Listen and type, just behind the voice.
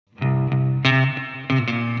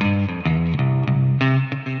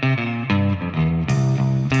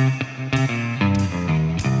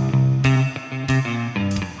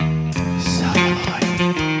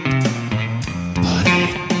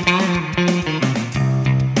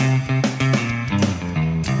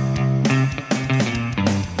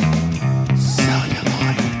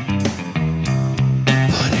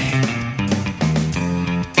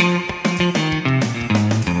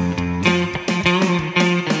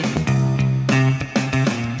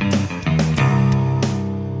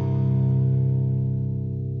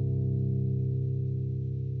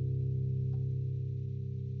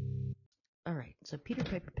Peter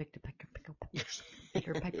Piper picked a pecker, pickle peppers.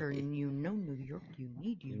 Peter Piper, you know New York, you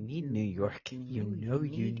need New York. You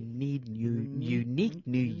need unique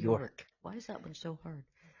New York. Why is that one so hard?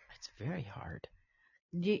 It's very hard.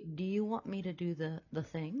 Do you want me to do the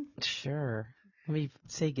thing? Sure. Let me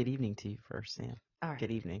say good evening to you first, Sam. All right.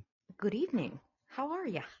 Good evening. Good evening. How are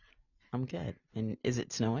you? I'm good. And is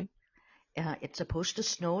it snowing? It's supposed to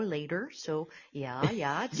snow later, so yeah,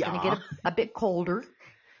 it's Yeah. going to get a bit colder.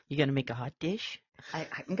 You gonna make a hot dish?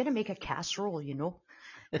 I'm going to make a casserole,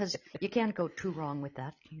 because you can't go too wrong with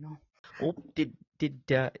that, Oh, did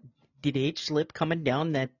H slip coming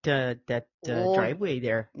down that driveway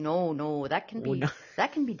there? No, that can Oh, be no.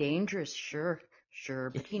 that can be dangerous, sure,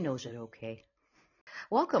 but he knows it okay.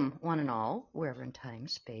 Welcome, one and all, wherever in time,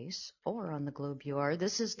 space, or on the globe you are.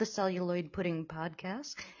 This is the Celluloid Pudding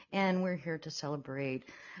Podcast, and we're here to celebrate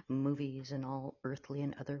movies and all earthly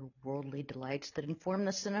and other worldly delights that inform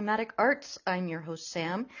the cinematic arts. I'm your host,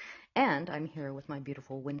 Sam, and I'm here with my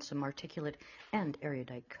beautiful, winsome, articulate, and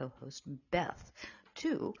erudite co-host, Beth,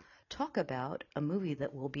 to talk about a movie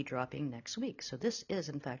that will be dropping next week. So this is,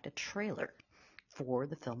 in fact, a trailer for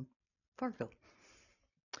the film Fargo.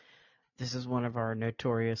 This is one of our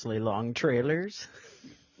notoriously long trailers.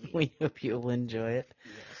 We hope you'll enjoy it.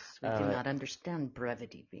 Yes, we do not understand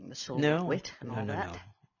brevity being the soul No, of wit and all that.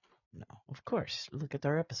 No, of course. Look at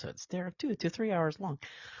our episodes. They're 2 to 3 hours long.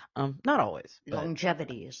 Not always. But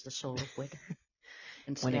Longevity is the soul of wit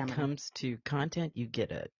and when stamina. it comes to content, you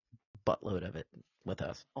get a buttload of it with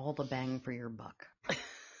us. All the bang for your buck.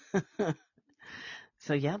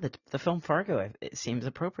 So yeah, the film Fargo, it seems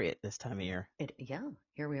appropriate this time of year.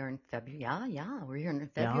 Here we are in February. We're here in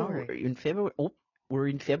February. Yeah, we're in February. Oh, we're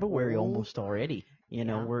in February almost already.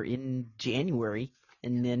 We're in January,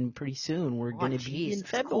 and then pretty soon we're going to be in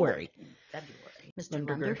February. February. Mr.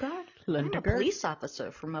 Lundergaard? I'm a Lundergaard? police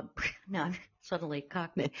officer from a... Now I'm suddenly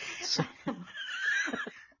cockney.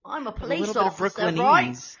 I'm a police officer,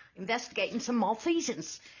 right? Investigating some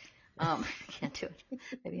malfeasance. Can't do it.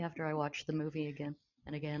 Maybe after I watch the movie again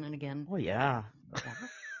and again and again. Oh, yeah.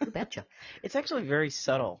 You betcha. It's actually very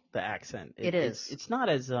subtle, the accent. It is. It's not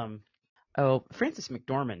as, Frances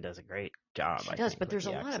McDormand does a great job, She does, but there's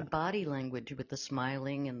a lot of body language with the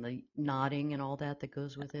smiling and the nodding and all that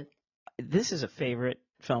goes with it. This is a favorite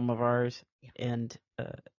film of ours, and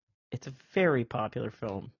it's a very popular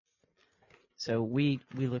film. So we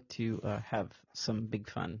look to have some big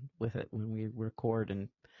fun with it when we record and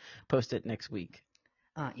post it next week.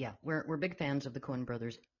 We're big fans of the Coen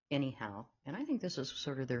brothers anyhow, and I think this is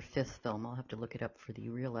sort of their fifth film. I'll have to look it up for the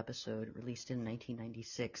real episode, released in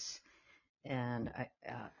 1996. And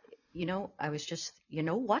I was just,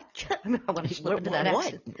 what? I want to slip into that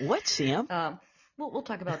accent. What, Sam? We'll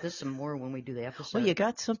talk about this some more when we do the episode. Well, you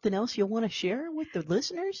got something else you want to share with the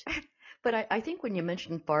listeners? But I think when you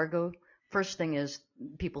mention Fargo, first thing is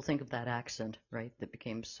people think of that accent, right? That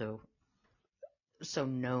became so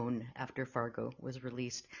known after Fargo was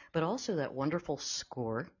released. But also that wonderful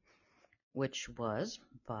score, which was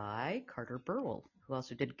by Carter Burwell, who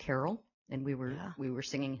also did Carol, and we were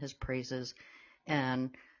singing his praises.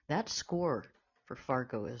 And that score for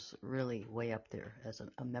Fargo is really way up there as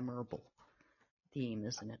a memorable theme,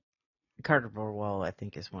 isn't it? Carter Burwell, I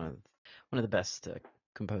think, is one of the best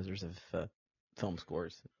composers of film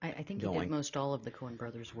scores. I think he did most all of the Coen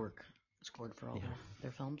brothers' work, scored for all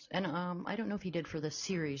their films. And I don't know if he did for the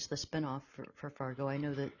series, the spinoff for Fargo. I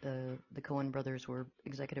know that the Coen brothers were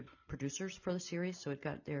executive producers for the series, so it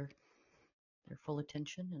got their full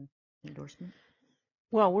attention and endorsement.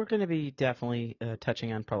 Well, we're going to be definitely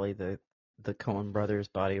touching on probably the Coen brothers'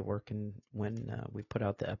 body of work when we put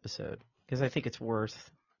out the episode, because I think it's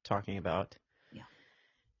worth talking about.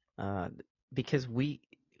 Yeah. Because we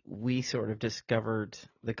sort of discovered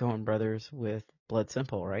the Coen brothers with Blood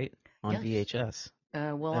Simple, right? On VHS.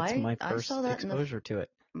 That's my first exposure to it.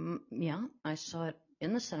 I saw it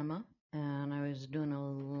in the cinema, and I was doing a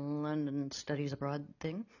London Studies Abroad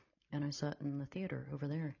thing, and I saw it in the theater over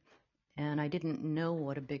there. And I didn't know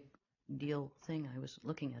what a big deal thing I was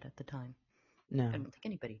looking at the time. No. I don't think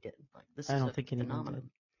anybody did. This I is don't think anyone phenomenon. Did.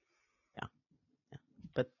 Yeah.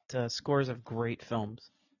 But scores of great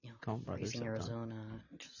films. Yeah. Coen brothers. Raising Arizona.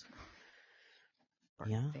 Just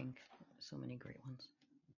Fink. So many great ones.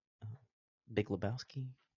 Big Lebowski.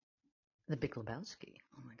 The Big Lebowski.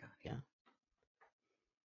 Oh my God.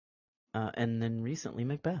 Yeah. And then recently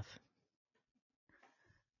Macbeth.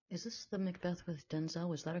 Is this the Macbeth with Denzel?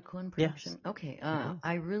 Was that a Coen production? Yes. Okay.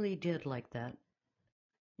 I really did like that.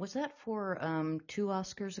 Was that for 2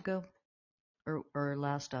 Oscars ago? Or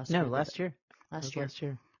last Oscar? No, last year. Last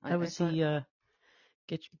year. That was the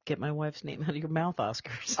Get my wife's name out of your mouth,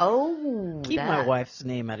 Oscars. Oh, Keep my wife's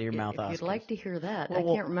name out of your mouth, If Oscars. you'd like to hear that, Well, I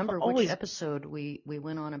can't remember always... which episode we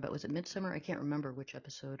went on about. Was it Midsummer? I can't remember which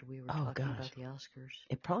episode we were talking about the Oscars.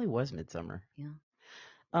 It probably was Midsummer. Yeah.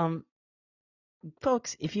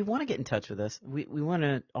 Folks, if you want to get in touch with us, we want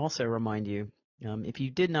to also remind you, if you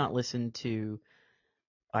did not listen to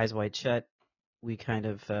Eyes Wide Shut, we kind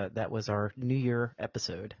of that was our New Year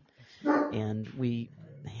episode, and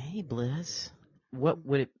hey Bliss, what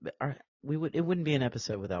would it? It wouldn't be an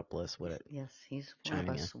episode without Bliss, would it? Yes, he's one of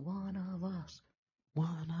us. One of us.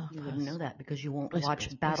 You wouldn't know that because you won't Bliss, watch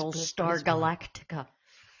Bliss, Battlestar Galactica.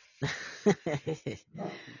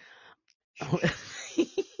 He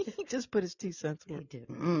just put his 2 cents worth. He did.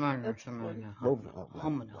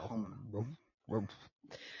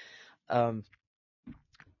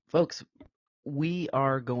 Folks, we're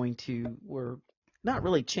not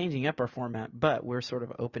really changing up our format, but we're sort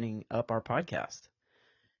of opening up our podcast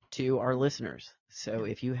to our listeners. So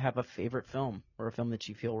if you have a favorite film or a film that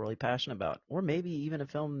you feel really passionate about, or maybe even a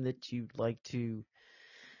film that you'd like to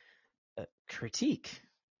critique,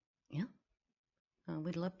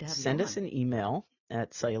 we'd love to have send you us an email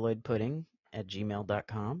at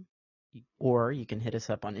celluloidpudding@gmail.com, or you can hit us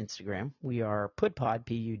up on Instagram. We are Puddpod,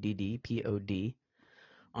 PUDDPOD,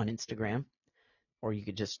 on Instagram, or you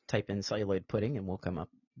could just type in Celluloid Pudding and we'll come up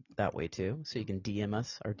that way too. So you can DM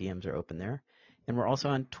us. Our DMs are open there. And we're also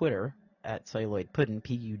on Twitter at Celluloid Pudding,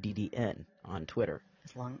 PUDDN, on Twitter.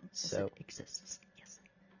 As long as it exists, yes.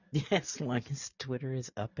 Yeah, as long as Twitter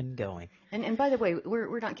is up and going. And by the way,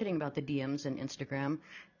 we're not kidding about the DMs and Instagram.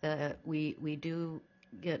 We do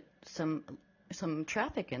get some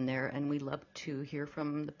traffic in there, and we love to hear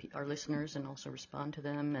from our listeners and also respond to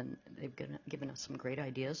them. And they've given us some great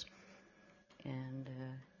ideas, and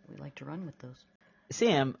we like to run with those.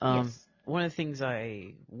 Sam, yes. One of the things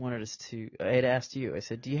I had asked you, I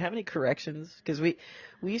said, do you have any corrections? Because we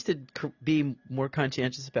used to be more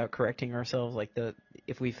conscientious about correcting ourselves. Like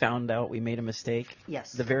if we found out we made a mistake,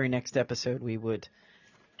 yes, the very next episode we would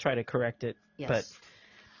try to correct it. Yes. But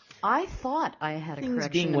I thought I had a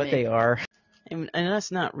correction being to what make. They are, and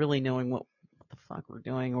us not really knowing what the fuck we're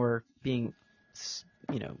doing, or being,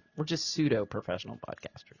 we're just pseudo professional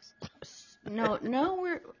podcasters. No,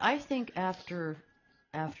 I think after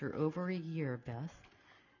over a year, Beth.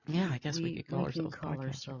 Yeah, I guess we could call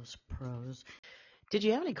ourselves pros. Did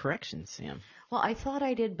you have any corrections, Sam? Well, I thought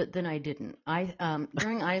I did, but then I didn't.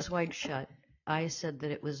 During Eyes Wide Shut, I said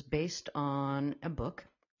that it was based on a book,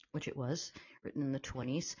 which it was, written in the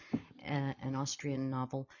 1920s, an Austrian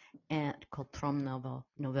novel called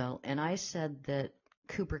Traumnovelle. And I said that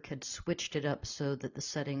Kubrick had switched it up so that the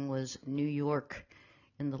setting was New York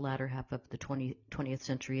in the latter half of the 20th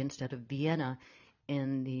century instead of Vienna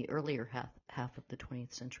in the earlier half of the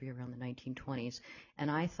 20th century, around the 1920s. And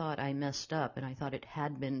I thought I messed up, and I thought it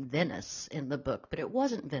had been Venice in the book, but it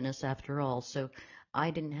wasn't Venice after all, so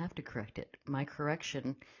I didn't have to correct it. My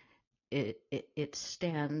correction, it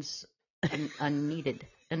stands unneeded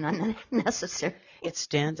and unnecessary. It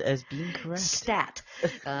stands as being correct. Stat,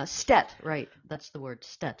 right, that's the word,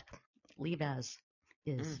 stat. Leave as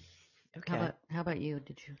is. Okay. How about you?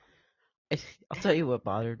 Did you? I'll tell you what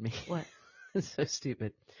bothered me. What? It's so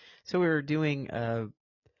stupid. So we were doing the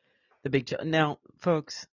big show. Now,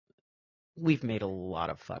 folks, we've made a lot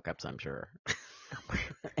of fuck ups, I'm sure.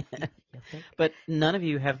 But none of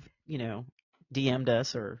you have, DM'd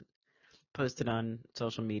us or posted on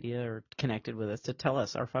social media or connected with us to tell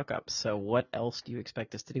us our fuck ups. So what else do you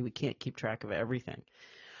expect us to do? We can't keep track of everything.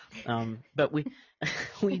 But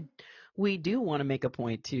we do want to make a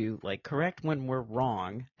point to correct when we're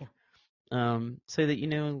wrong. Yeah. So that you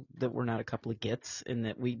know that we're not a couple of gits, and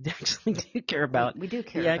that we actually do care about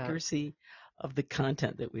the accuracy of the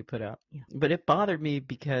content that we put out. Yeah. But it bothered me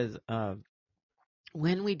because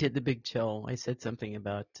when we did the Big Chill, I said something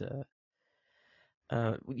about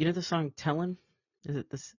the song "Tellin'." Is it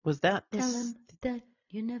this? Was that this? Tellin' that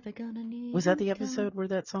you're never gonna need. Was that the episode where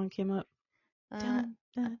that song came up?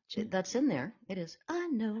 That's in there. It is. I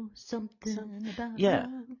know something about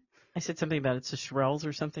love. I said something about it's the Shirelles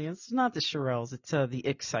or something. It's not the Shirelles. It's the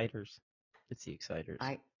Exciters. It's the Exciters.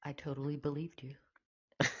 I totally believed you.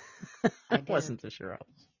 It wasn't the Shirelles.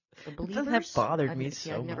 The Believers? That bothered me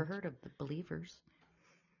so much. I've never heard of the Believers.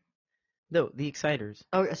 No, the Exciters.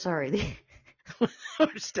 Oh, sorry.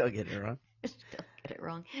 We're still getting it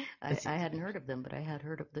wrong. I hadn't heard of them, but I had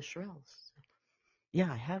heard of the Shirelles. Yeah,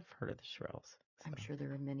 I have heard of the Shirelles. So. I'm sure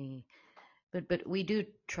there are many, but we do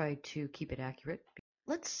try to keep it accurate.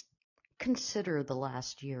 Let's consider the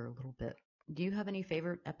last year a little bit. Do you have any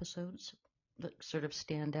favorite episodes that sort of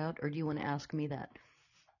stand out, or do you want to ask me that?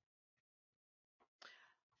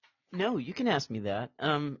 No, you can ask me that.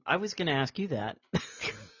 I was going to ask you that.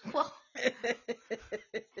 Well,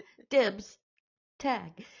 dibs,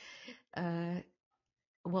 tag.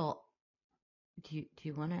 Well, do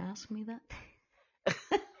you want to ask me that?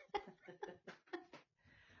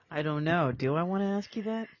 I don't know. Do I want to ask you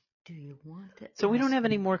that? Do you want to So we don't ask have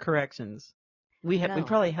any me? more corrections. We No.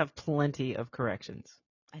 probably have plenty of corrections.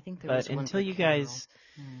 I think there But was one until for you Carol. guys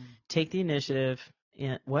take the initiative,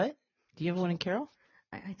 what? Do you have one in Carol?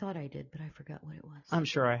 I thought I did, but I forgot what it was. I'm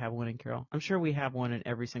sure I have one in Carol. I'm sure we have one in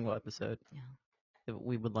every single episode. Yeah. That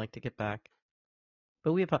we would like to get back.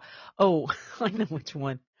 But we have I know which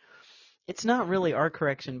one. It's not really our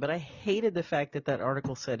correction, but I hated the fact that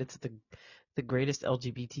article said it's the greatest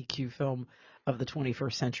LGBTQ film of the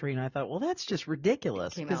 21st century, and I thought, well, that's just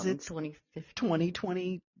ridiculous because it's 2015.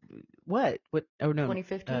 2020. What? Oh no,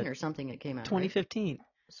 2015 or something. It came out. 2015. Right?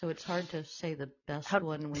 So it's hard to say the best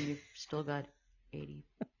one when you've still got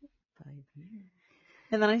 85 years.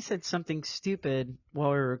 And then I said something stupid while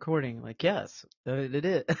we were recording, like, yes, it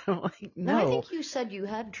is. I'm like, no. I think you said you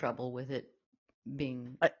had trouble with it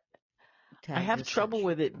being tagged. I have trouble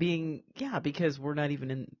with it being, because we're not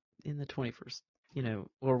even in the 21st,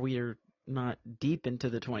 or we are not deep into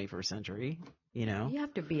the 21st century, You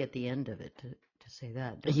have to be at the end of it to say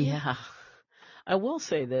that, don't you? Yeah. I will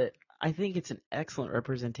say that I think it's an excellent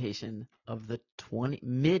representation of the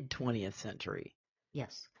mid 20th century.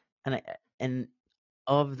 Yes. And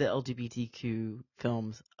of the LGBTQ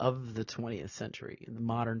films of the 20th century, the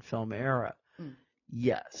modern film era.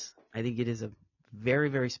 Yes, I think it is a very,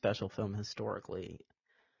 very special film historically.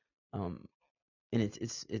 And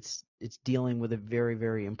it's dealing with a very,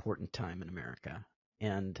 very important time in America.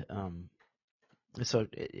 And so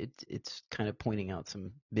it's kind of pointing out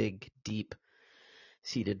some big, deep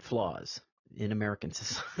seated flaws in American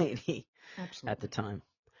society at the time.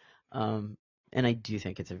 And I do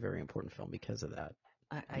think it's a very important film because of that.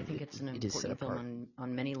 I think it's an important film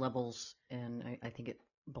on many levels, and I think it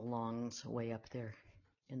belongs way up there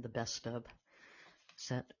in the best of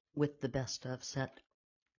set with the best of set.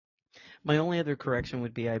 My only other correction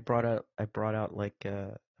would be I brought up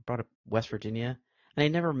West Virginia, and I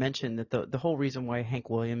never mentioned that the whole reason why Hank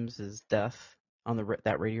Williams' death on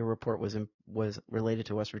that radio report was related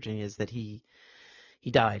to West Virginia is that he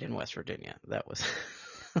died in West Virginia. That was.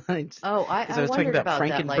 I was wondered about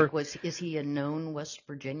that. Like, is he a known West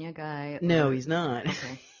Virginia guy? No, he's not.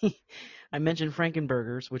 Okay. I mentioned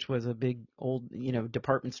Frankenberger's, which was a big old,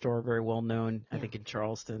 department store, very well known, I think in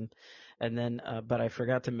Charleston. And then, but I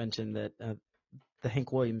forgot to mention that the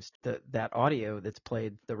Hank Williams, that audio that's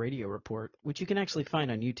played, the radio report, which you can actually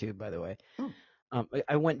find on YouTube, by the way. Oh.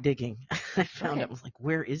 I went digging. I found it. I was like,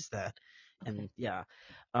 where is that? And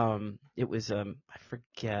it was, I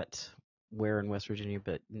forget where in West Virginia,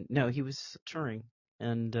 but no, he was touring,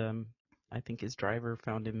 and I think his driver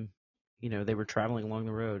found him. They were traveling along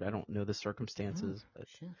the road. I don't know the circumstances, but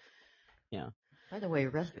yeah. By the way,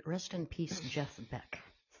 rest in peace, Jeff Beck.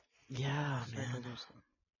 Yeah, sorry man. to lose them.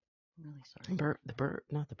 I'm really sorry.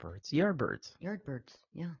 Not the birds. Yardbirds. Yardbirds,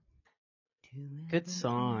 yeah. Good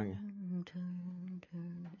song.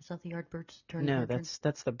 Is that the Yardbirds? Turn. No, that's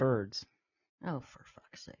the Birds. Oh, for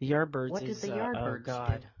fuck's sake! The Yardbirds. What did the Yardbirds do?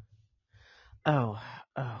 Oh God.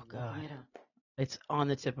 Oh God. It's on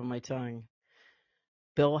the tip of my tongue.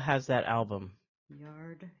 Bill has that album.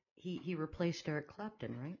 He replaced Eric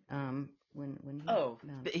Clapton, right? When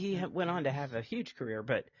he went on to have a huge career,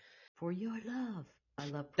 but For Your Love, I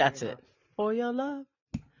love. That's it. For your love,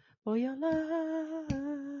 for your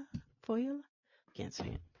love, for your love. Can't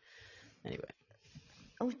sing it. Anyway.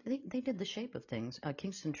 Oh, they did The Shape of Things.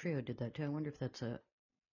 Kingston Trio did that too. I wonder if that's a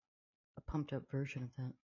pumped up version of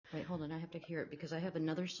that. Wait, hold on. I have to hear it because I have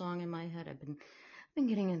another song in my head. I've been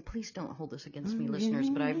getting in. Please don't hold this against me, listeners,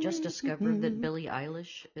 but I've just discovered that Billie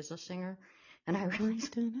Eilish is a singer, and I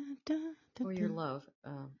realized For Your Love.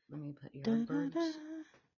 Let me put Yardbirds.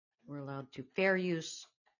 We're allowed to fair use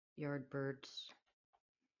Yardbirds.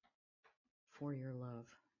 For Your Love.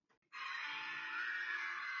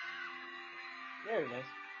 There it is.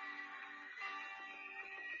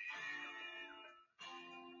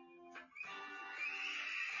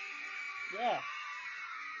 Yeah.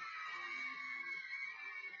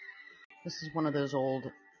 This is one of those old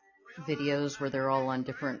videos where they're all on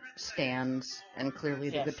different stands and clearly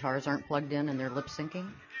the guitars aren't plugged in and they're lip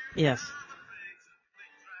syncing. Yes.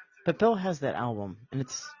 But Bill has that album, and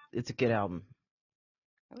it's a good album.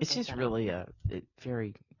 It's just really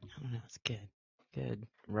very, I don't know, it's good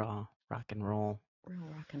raw rock and roll. Real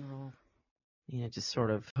rock and roll. Just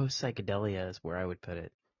sort of post psychedelia is where I would put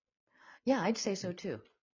it. Yeah, I'd say so too.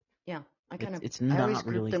 Yeah, It's I always not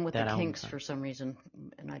group really them with the that album Kinks sound. for some reason,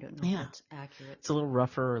 and I don't know if Yeah. that's accurate. It's a little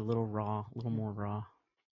rougher, a little raw, a little more raw.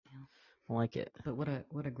 Yeah. I like it. But what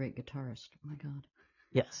a great guitarist. Oh my God.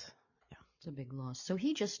 Yes. Yeah. It's a big loss. So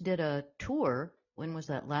he just did a tour. When was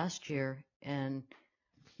that? Last year, and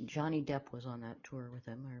Johnny Depp was on that tour with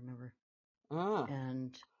him, I remember. Ah.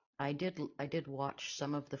 And I did watch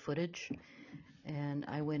some of the footage, and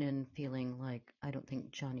I went in feeling like I don't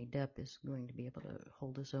think Johnny Depp is going to be able to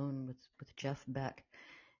hold his own with Jeff Beck.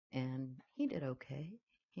 And he did okay.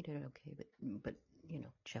 But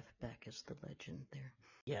Jeff Beck is the legend there.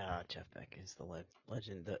 Yeah, Jeff Beck is the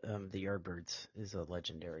legend. The Yardbirds is a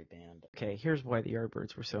legendary band. Okay, here's why the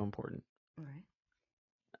Yardbirds were so important. All right.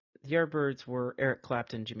 The Yardbirds were Eric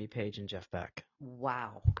Clapton, Jimmy Page, and Jeff Beck.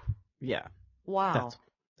 Wow. Yeah. Wow.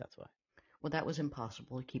 That's why. Well, that was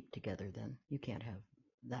impossible to keep together then. You can't have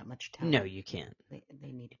that much talent. No, you can't.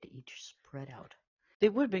 They needed to each spread out. They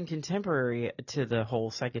would have been contemporary to the whole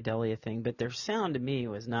psychedelia thing, but their sound to me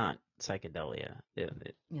was not psychedelia. Yeah.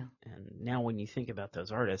 And now when you think about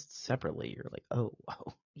those artists separately, you're like, oh,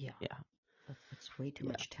 wow. Yeah. Yeah. That's way too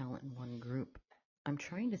much talent in one group. I'm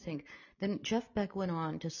trying to think. Then Jeff Beck went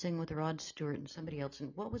on to sing with Rod Stewart and somebody else.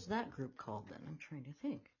 And what was that group called then? I'm trying to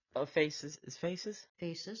think. Faces is Faces?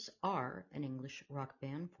 Faces are an English rock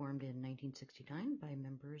band formed in 1969 by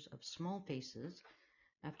members of Small Faces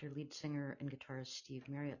after lead singer and guitarist Steve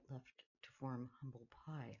Marriott left to form Humble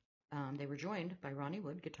Pie. They were joined by Ronnie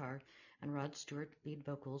Wood, guitar, and Rod Stewart, lead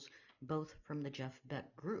vocals, both from the Jeff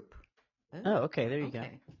Beck group. Oh, okay, there you go.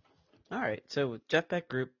 All right, so Jeff Beck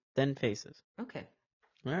group, then Faces. Okay.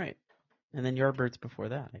 All right. And then Yardbirds before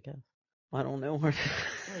that, I guess. I don't know. Wait,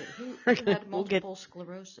 who had multiple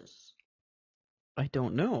sclerosis? I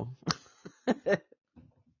don't know.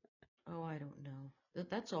 Oh, I don't know.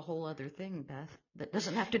 That's a whole other thing, Beth. That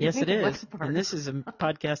doesn't have to do with with the West is. Park. And this is a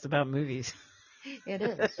podcast about movies. It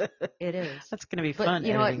is. It is. That's going to be but fun. But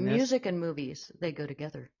you know what? This. Music and movies, they go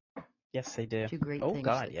together. Yes, they do. Two great things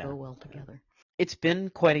that go well together. It's been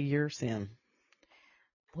quite a year, Sam.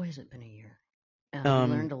 Boy, has it been a year. We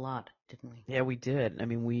learned a lot, didn't we? Yeah, we did. I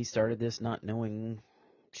mean, we started this not knowing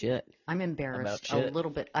shit. I'm embarrassed a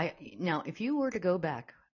little bit. Now, if you were to go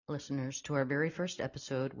back, listeners, to our very first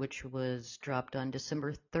episode, which was dropped on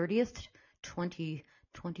December 30th,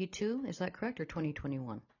 2022, is that correct, or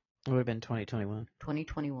 2021? It would have been 2021.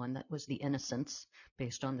 2021. That was The Innocents,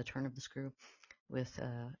 based on The Turn of the Screw, with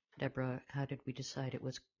Deborah. How did we decide it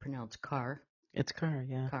was pronounced Carr? It's Carr,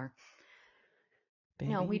 yeah. Carr.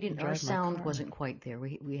 Baby, No, we didn't. Our sound wasn't quite there.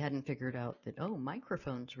 We hadn't figured out that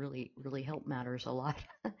microphones really help matters a lot,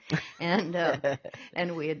 and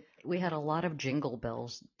we had a lot of jingle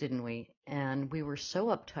bells, didn't we? And we were so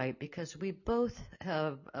uptight because we both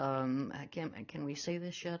have can we say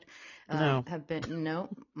this yet? No. Have been no.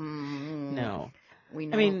 No. We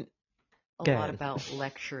know. I mean, a lot about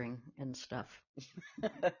lecturing and stuff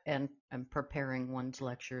and preparing one's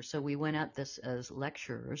lecture. So we went at this as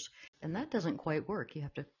lecturers, and that doesn't quite work. You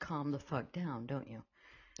have to calm the fuck down, don't you?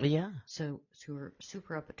 Yeah. So we're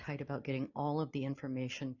super uptight about getting all of the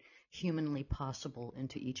information humanly possible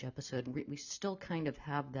into each episode. We still kind of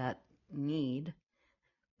have that need,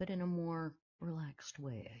 but in a more relaxed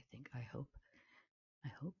way, I think. I hope.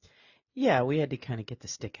 Yeah, we had to kind of get the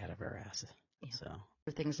stick out of our asses. Yeah. So.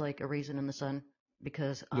 For things like A Raisin in the Sun,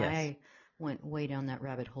 because I went way down that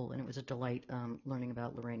rabbit hole, and it was a delight learning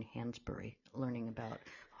about Lorraine Hansberry, learning about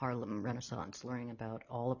Harlem Renaissance, learning about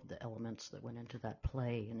all of the elements that went into that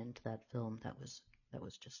play and into that film. That was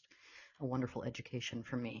just a wonderful education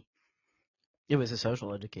for me. It was a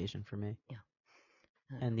social education for me. Yeah.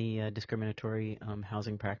 And the discriminatory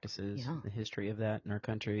housing practices, the history of that in our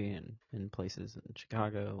country and in places in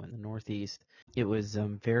Chicago and the Northeast. It was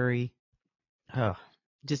very...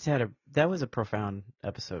 that was a profound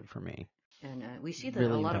episode for me. And we see that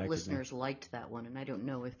a lot of listeners liked that one, and I don't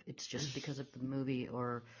know if it's just because of the movie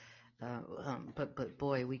or, but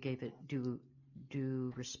boy, we gave it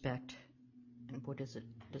due respect, and what is it?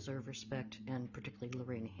 Deserve respect, and particularly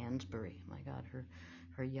Lorraine Hansberry. My God,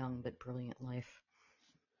 her young but brilliant life.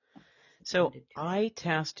 So I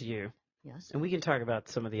tasked you. Yes. And we can talk about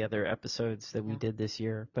some of the other episodes that we did this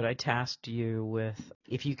year, but I tasked you with,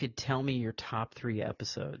 if you could tell me your top 3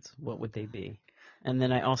 episodes, what would they be? And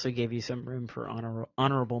then I also gave you some room for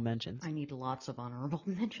honorable mentions. I need lots of honorable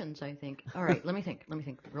mentions, I think. All right, let me think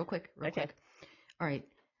real quick. All right.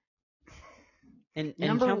 And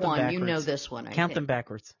number 1, you know this one. Count them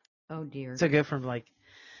backwards. Oh, dear. So go from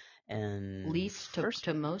least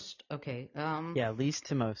to most. Okay. Yeah, least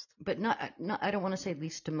to most. But not. I don't want to say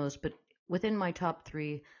least to most, but within my top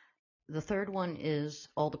 3, the third one is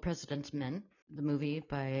All the President's Men. the movie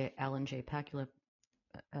by Alan J. Pakula,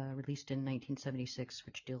 released in 1976,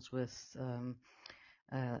 which deals with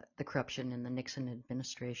the corruption in the Nixon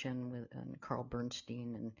administration with Carl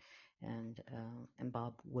Bernstein and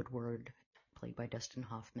Bob Woodward, played by Dustin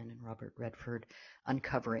Hoffman, and Robert Redford,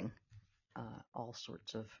 uncovering all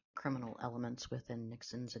sorts of criminal elements within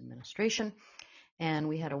Nixon's administration. And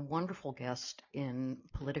we had a wonderful guest in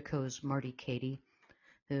Politico's Marty Cady,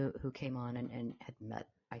 who came on and had met,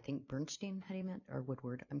 I think Bernstein had he met, or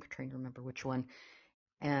Woodward, I'm trying to remember which one,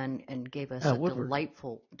 and gave us a Woodward.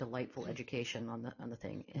 delightful education on the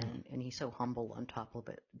thing. And he's so humble on top of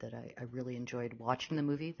it that I really enjoyed watching the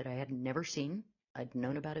movie that I had never seen. I'd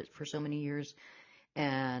known about it for so many years.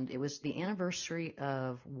 And it was the anniversary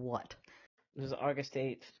of what? It was August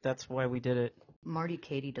 8th. That's why we did it. Marty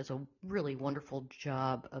Cady does a really wonderful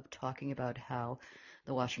job of talking about how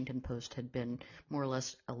the Washington Post had been more or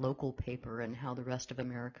less a local paper and how the rest of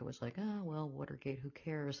America was like, oh, well, Watergate, who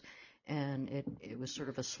cares? And it was sort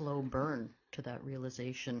of a slow burn to that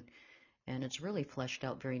realization. And it's really fleshed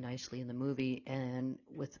out very nicely in the movie. And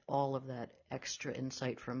with all of that extra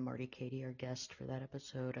insight from Marty Cady, our guest for that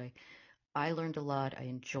episode, I learned a lot. I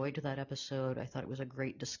enjoyed that episode. I thought it was a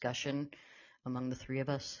great discussion among the three of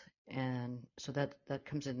us. And so that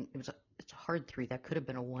comes in. It's a hard 3. That could have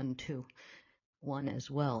been a 1-2, 1 as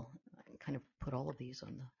well. I kind of put all of these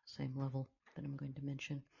on the same level that I'm going to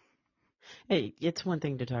mention. Hey, it's one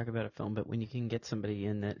thing to talk about a film, but when you can get somebody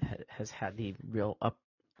in that has had the real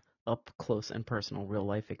up close and personal real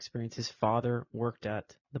life experience. His father worked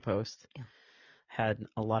at the Post, had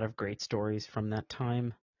a lot of great stories from that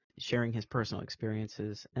time, sharing his personal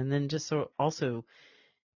experiences, and then just so also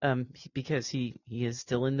because he is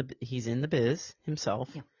still he's in the biz himself.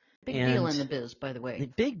 Yeah. Big deal in the biz, by the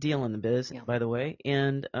way. Big deal in the biz, by the way,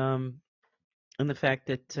 and the fact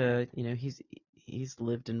that he's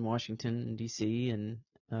lived in Washington D.C. and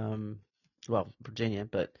Virginia,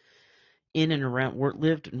 but in and around,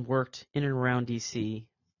 lived and worked in and around D.C.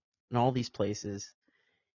 and all these places,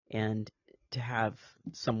 and to have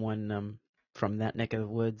someone from that neck of the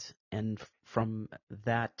woods and from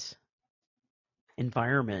that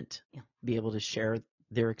environment be able to share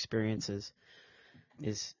their experiences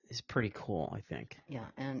is pretty cool, I think. Yeah,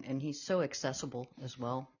 and he's so accessible as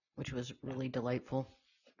well, which was really delightful.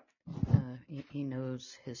 He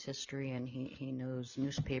knows his history, and he knows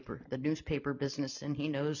the newspaper business, and he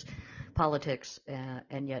knows politics,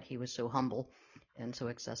 and yet he was so humble and so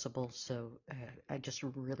accessible. So I just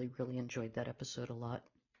really, really enjoyed that episode a lot.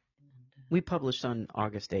 We published on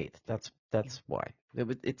August 8th. That's why.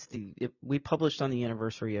 We published on the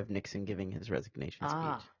anniversary of Nixon giving his resignation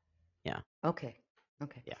speech. Yeah. Okay.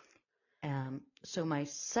 Yeah. So my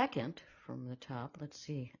second from the top, let's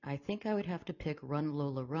see. I think I would have to pick Run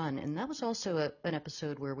Lola Run, and that was also an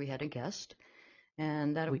episode where we had a guest,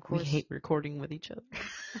 and that of course we hate recording with each other.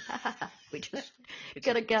 We just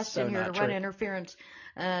get a guest in here to run interference.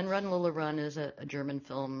 And Run Lola Run is a German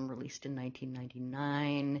film released in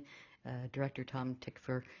 1999. Director Tom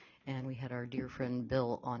Tykwer, and we had our dear friend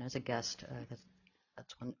Bill on as a guest.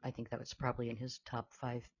 That's one. I think that was probably in his top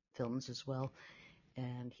 5 films as well.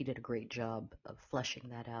 And he did a great job of fleshing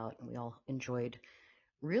that out, and we all enjoyed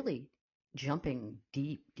really jumping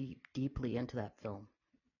deeply into that film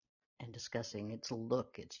and discussing its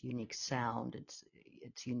look, its unique sound, its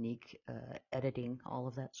unique editing, all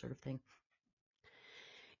of that sort of thing.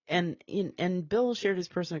 And Bill shared his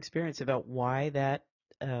personal experience about why that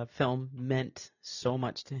film meant so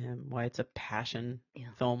much to him, why it's a passion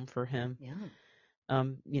film for him.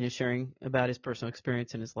 Yeah. Sharing about his personal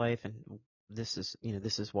experience in his life, and this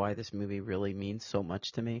is why this movie really means so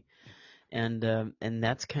much to me. And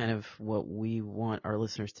that's kind of what we want our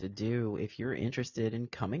listeners to do. If you're interested in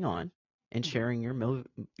coming on and sharing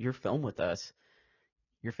your film with us,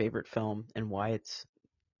 your favorite film, and why it's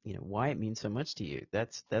why it means so much to you,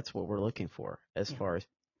 that's what we're looking for as far as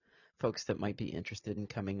folks that might be interested in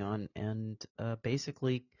coming on and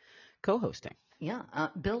basically co-hosting. Yeah,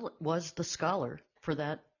 Bill was the scholar for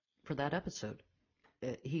that episode.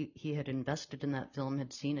 He had invested in that film,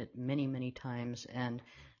 had seen it many times, and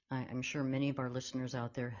I'm sure many of our listeners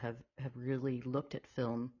out there have really looked at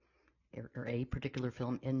film or a particular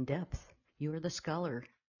film in depth. You are the scholar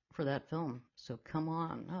for that film, so come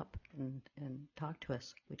on up and talk to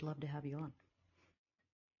us. We'd love to have you on.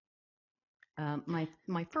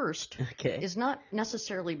 My first is not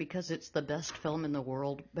necessarily because it's the best film in the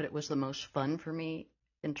world, but it was the most fun for me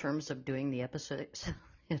in terms of doing the episode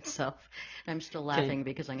itself. I'm still laughing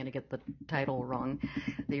because I'm going to get the title wrong.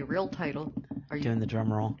 The real title, are you doing the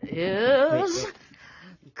drum roll? Is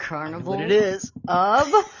Carnival what it is.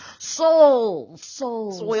 of Soils.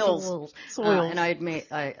 And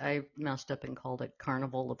I messed up and called it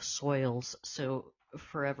Carnival of Soils. So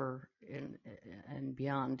forever and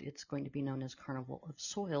beyond, it's going to be known as Carnival of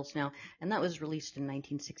Soils now. And that was released in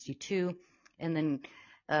 1962, and then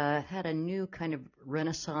had a new kind of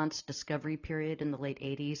Renaissance discovery period in the late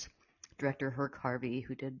 80s. Director Herc Harvey,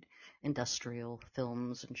 who did industrial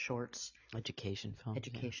films and shorts,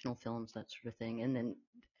 educational films, that sort of thing, and then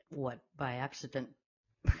by accident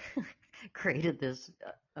created this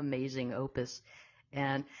amazing opus.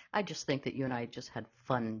 And I just think that you and I just had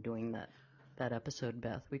fun doing that episode,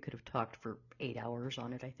 Beth. We could have talked for 8 hours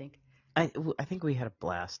on it, I think. I think we had a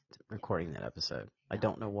blast recording that episode. I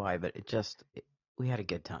don't know why, but we had a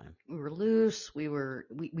good time. We were loose. We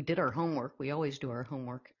did our homework. We always do our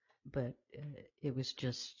homework, but it was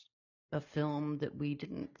just a film that we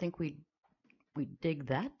didn't think we'd dig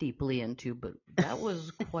that deeply into, but that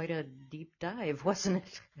was quite a deep dive, wasn't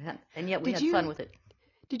it? And yet we had fun with it.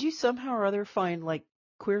 Did you somehow or other find like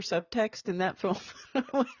queer subtext in that film?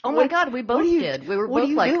 Oh my God, we both did. We were both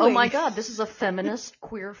like, doing? Oh my God, this is a feminist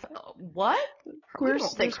queer what? I don't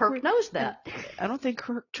think Herc knows that. I don't think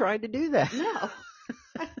Herc tried to do that. No.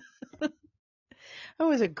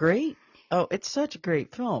 It's such a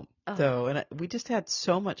great film, though, and we just had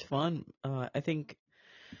so much fun. I think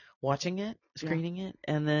watching it, screening it,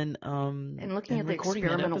 and then and looking at the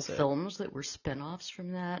experimental films that were spin-offs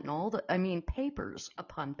from that, and papers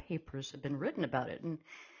upon papers have been written about it, and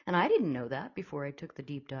I didn't know that before I took the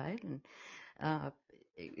deep dive, and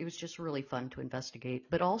it was just really fun to investigate.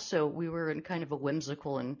 But also, we were in kind of a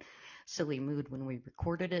whimsical and silly mood when we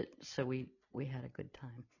recorded it, so we had a good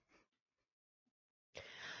time.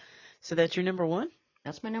 So that's your number one?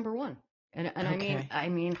 That's my number one. And okay. I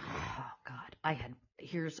mean, oh God,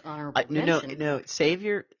 here's honorable mention. No,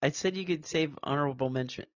 I said you could save honorable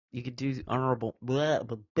mention. You could do honorable.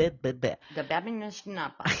 The Babinus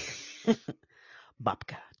Napa.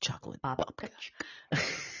 Babka, chocolate. Babka.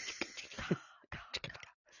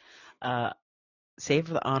 Save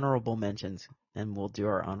the honorable mentions, and we'll do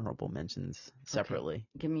our honorable mentions separately. Okay.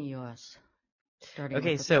 Give me yours. Starting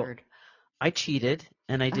with the third. I cheated,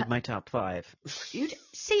 and I did my top 5.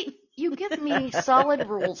 You give me solid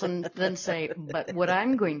rules and then say, but what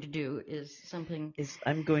I'm going to do is something.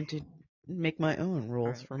 I'm going to make my own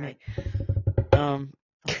rules for me.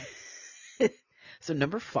 So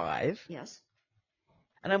number 5. Yes.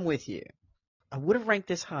 And I'm with you. I would have ranked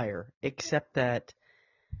this higher, except that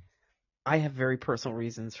I have very personal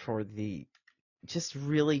reasons for the just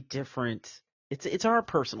really different. It's our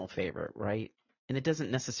personal favorite, right? And it doesn't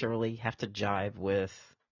necessarily have to jive with,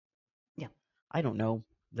 I don't know,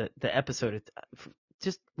 the episode.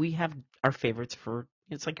 Just we have our favorites for,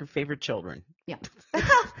 it's like your favorite children. Yeah.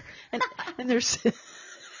 and there's,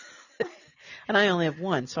 and I only have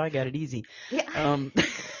one, so I got it easy. Yeah. I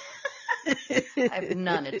have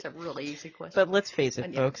none. It's a really easy question. But let's face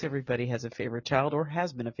it, folks, everybody has a favorite child or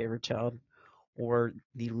has been a favorite child or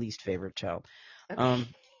the least favorite child. Okay.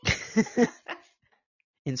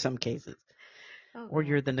 In some cases. Or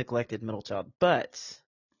you're the neglected middle child. But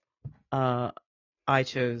I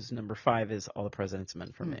chose number 5 as All the President's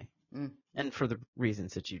Men for me. And for the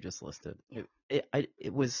reasons that you just listed.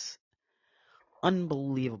 It was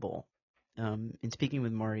unbelievable. In speaking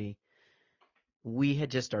with Marty, we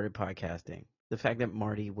had just started podcasting. The fact that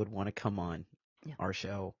Marty would want to come on our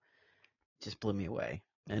show just blew me away.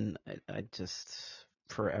 And I just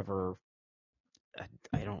forever,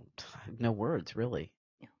 I have no words, really.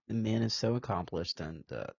 The man is so accomplished, and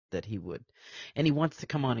that he would, and he wants to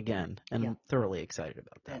come on again, and I'm thoroughly excited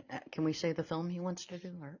about that. Can we say the film he wants to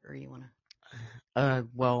do, or you want to?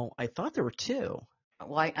 Well, I thought there were 2.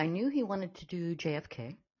 Well, I knew he wanted to do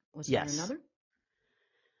JFK. Was there another?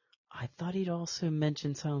 I thought he'd also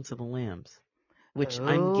mentioned Silence of the Lambs, which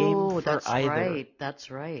I'm game for either.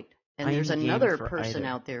 That's right. And there's another person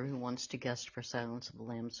out there who wants to guest for Silence of the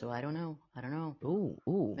Lambs, so I don't know. Ooh.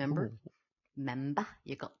 Remember? Member,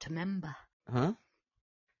 you got to member. Huh?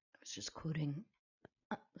 I was just quoting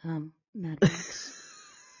Mad Max.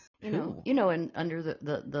 you know, and under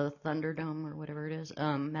the Thunderdome or whatever it is,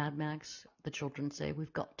 Mad Max, the children say,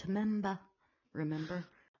 "We've got to member." Remember?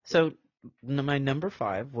 So my number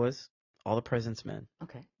 5 was All the President's Men.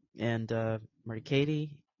 Okay. And Marty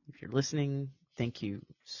Katie, if you're listening, thank you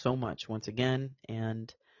so much once again,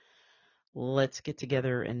 and let's get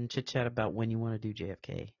together and chit chat about when you want to do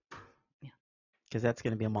JFK. Because that's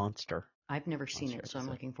going to be a monster. I've never seen it, so I'm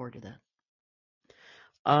looking forward to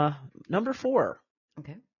that. Number 4.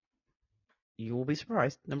 Okay. You will be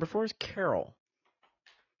surprised. Number 4 is Carol.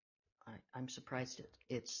 I'm surprised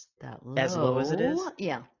it's that low. As low as it is?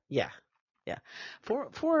 Yeah. Yeah. Yeah.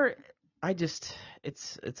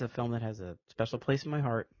 It's a film that has a special place in my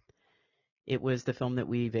heart. It was the film that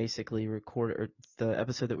we basically recorded, or the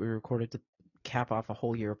episode that we recorded to cap off a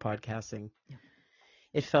whole year of podcasting. Yeah.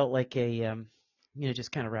 It felt like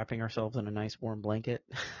just kind of wrapping ourselves in a nice warm blanket.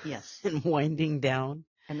 Yes. And winding down.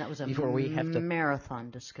 And that was a before we have to, marathon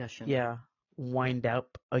discussion. Yeah, wind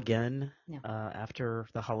up again. Yeah. After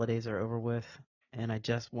the holidays are over with. And I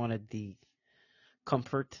just wanted the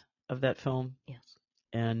comfort of that film. Yes.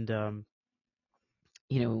 And,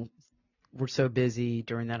 we're so busy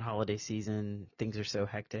during that holiday season. Things are so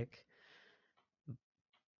hectic.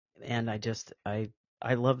 And I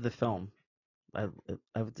love the film.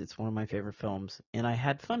 It's one of my favorite films. And I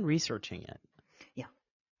had fun researching it. Yeah.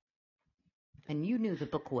 And you knew the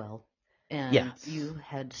book well. And yes. You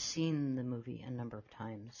had seen the movie a number of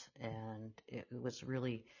times. And it was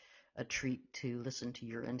really a treat to listen to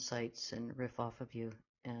your insights and riff off of you.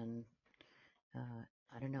 And,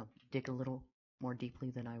 I don't know, dig a little more deeply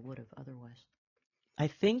than I would have otherwise. I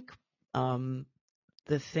think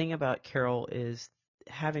the thing about Carol is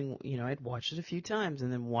having, I'd watched it a few times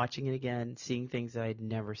and then watching it again, seeing things that I'd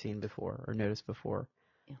never seen before or noticed before.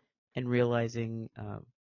 Yeah. And realizing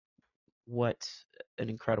what an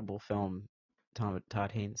incredible film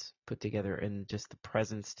Todd Haynes put together, and just the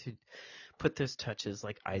presence to put those touches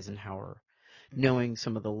like Eisenhower, knowing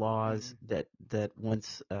some of the laws that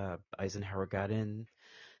once Eisenhower got in,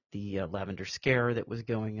 the lavender scare that was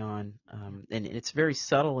going on. And it's very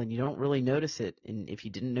subtle and you don't really notice it. And if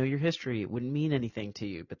you didn't know your history, it wouldn't mean anything to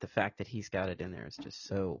you. But the fact that he's got it in there is just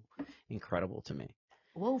so incredible to me.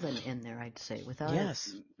 Woven in there, I'd say, without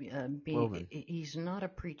yes. being. He's not a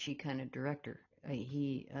preachy kind of director.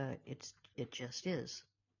 It just is.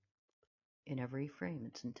 In every frame,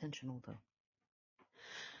 it's intentional though.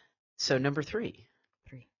 So number 3.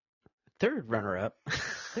 Third runner-up.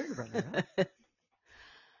 Third runner-up.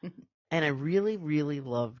 And I really, really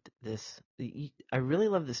loved this. I really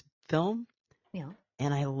loved this film. Yeah.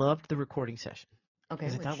 And I loved the recording session. Okay.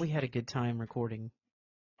 Because I thought we had a good time recording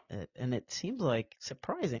it. And it seemed like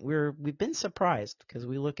surprising. We've been surprised because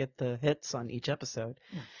we look at the hits on each episode.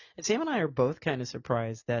 Yeah. And Sam and I are both kind of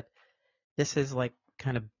surprised that this has like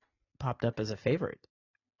kind of popped up as a favorite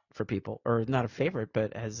for people. Or not a favorite,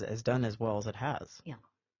 but has done as well as it has. Yeah.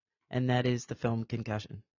 And that is the film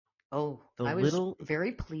Concussion. Oh, I was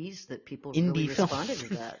very pleased that people really responded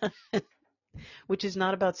to that. Which is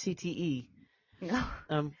not about CTE.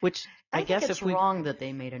 No. Which I guess think it's wrong that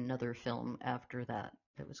they made another film after that.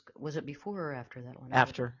 Was it before or after that one?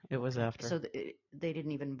 After. It was after. So they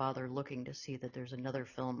didn't even bother looking to see that there's another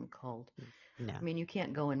film called. No. I mean, you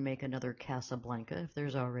can't go and make another Casablanca if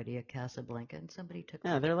there's already a Casablanca, and somebody took.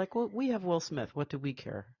 No, they're like, well, we have Will Smith. What do we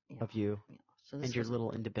care of you So and your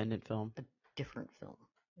little independent film? A different film.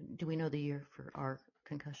 Do we know the year for our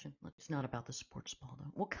Concussion? It's not about the sports ball,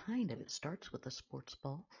 though. Well, kind of. It starts with a sports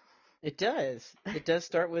ball. It does. It does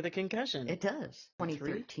start with a concussion. It does.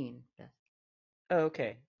 2013. Oh,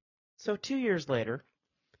 okay. So 2 years later.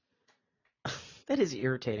 That is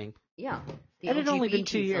irritating. Yeah. It had only been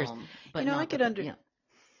 2 years. Film, but I could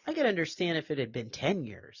understand if it had been 10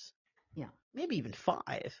 years. Yeah. Maybe even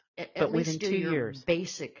 5. But within 2 years.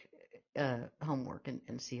 Basic homework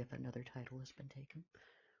and see if another title has been taken.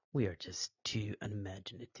 We are just too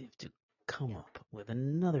unimaginative to come up with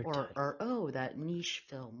another title. Or that niche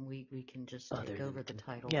film, we can just take over the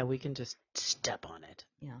title. Yeah, we can just step on it.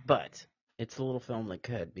 Yeah. But it's a little film that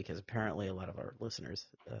could, because apparently a lot of our listeners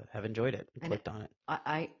have enjoyed it and clicked on it.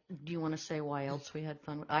 Do you want to say why else we had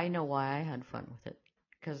fun with it? I know why I had fun with it.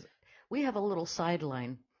 Because we have a little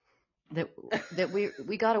sideline that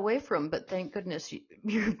we got away from, but thank goodness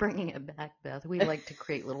you're bringing it back, Beth. We like to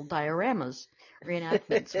create little dioramas,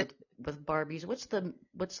 reenactments with Barbies. What's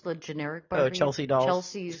the generic Barbie? Oh, Chelsea dolls.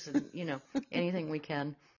 Chelsea's, and anything we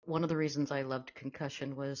can. One of the reasons I loved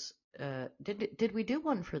Concussion was did we do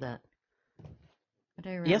one for that?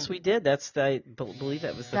 Yes, we did. I believe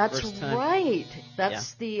that was the first time. That's right.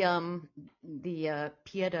 That's the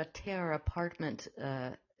pied-à-terre apartment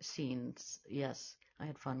scenes. Yes, I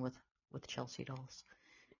had fun with Chelsea dolls.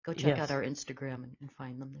 Go check out our Instagram and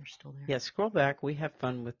find them. They're still there. Yeah, scroll back. We have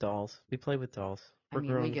fun with dolls. We play with dolls.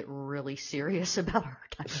 We get really serious about our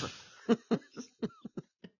time.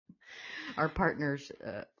 Our partners,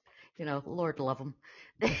 Lord love them.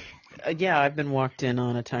 Yeah, I've been walked in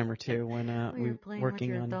on a time or two when we were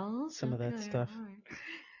working on dolls? some of that stuff.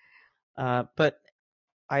 Right. But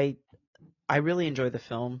I really enjoy the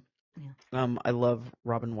film. Yeah. I love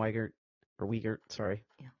Robin Weigert. Or Wiegert, sorry.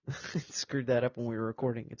 Yeah. Screwed that up when we were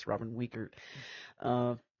recording. It's Robin Wiegert.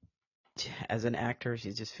 as an actor,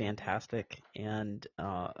 she's just fantastic, and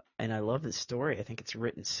I love the story. I think it's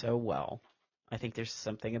written so well. I think there's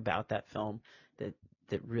something about that film that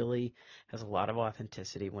really has a lot of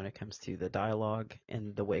authenticity when it comes to the dialogue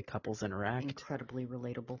and the way couples interact. Incredibly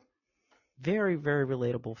relatable. Very, very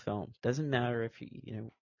relatable film. Doesn't matter if you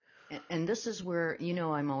know. And this is where,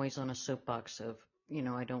 I'm always on a soapbox of,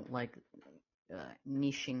 I don't like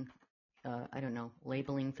niching, I don't know,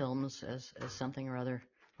 labeling films as something or other.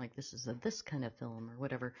 Like this is this kind of film or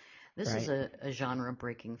whatever. This is a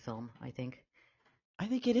genre-breaking film, I think. I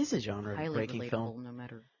think it is a genre-breaking highly relatable, film. No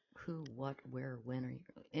matter who, what, where, when,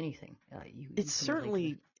 or anything. It's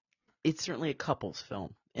certainly a couple's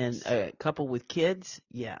film, and a couple with kids.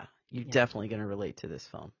 Yeah, you're definitely going to relate to this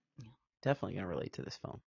film. Yeah. Definitely going to relate to this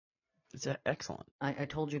film. It's excellent. I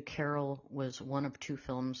told you Carol was one of two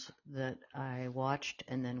films that I watched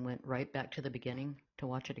and then went right back to the beginning to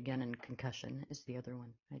watch it again, and Concussion is the other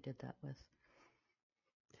one I did that with.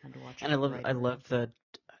 Had to watch and it I love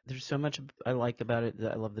there's so much I like about it.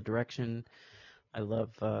 I love the direction. I love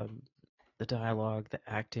the dialogue, the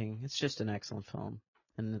acting. It's just an excellent film.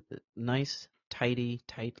 And nice, tight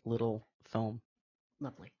little film.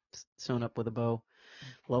 Lovely. Sewn up with a bow.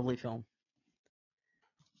 Lovely film.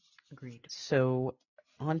 Agreed. So,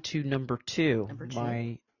 on to number two.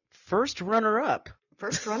 My first runner-up.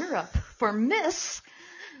 First runner-up for Miss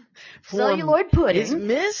Celluloid Pudding. Is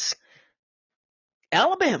Miss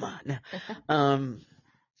Alabama.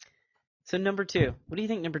 So number two. What do you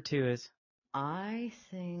think number two is? I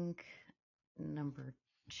think number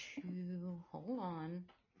two, hold on.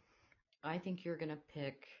 I think you're going to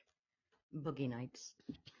pick Boogie Nights.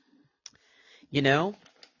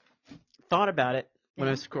 Thought about it when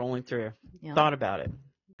I was scrolling through. Yeah. Thought about it.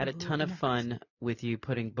 Had a ton of fun with you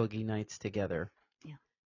putting Boogie Nights together. Yeah.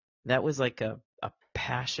 That was like a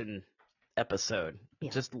passion episode.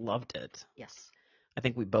 Yeah. Just loved it. Yes. I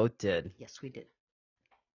think we both did. Yes, we did.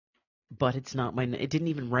 But it's not mine. It didn't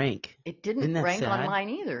even rank. It didn't rank on mine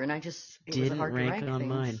either, and it was hard to rank on things.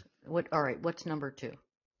 Mine. All right, what's number two?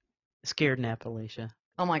 Scared in Appalachia.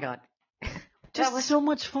 Oh my God. That was so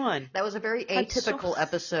much fun. That was a very atypical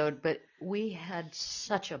episode, but we had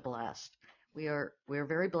such a blast. We are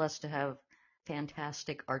very blessed to have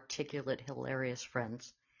fantastic, articulate, hilarious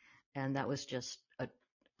friends, and that was just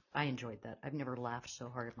I enjoyed that. I've never laughed so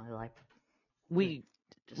hard in my life. We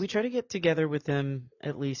try to get together with them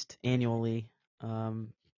at least annually.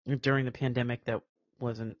 During the pandemic, that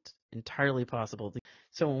wasn't entirely possible.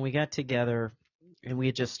 So when we got together, and we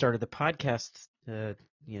had just started the podcast, the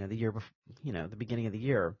year before, the beginning of the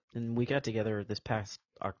year, and we got together this past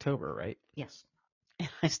October, right? Yes. And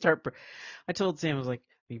I told Sam, I was like,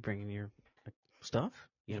 "Are you bringing your stuff?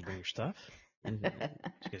 You gonna bring your stuff?" And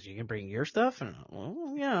because you can bring your stuff, and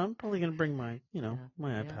well, yeah, I'm probably gonna bring my,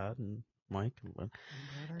 my iPad and mic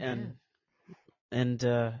and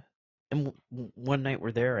one night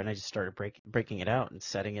we're there, and I just started breaking it out and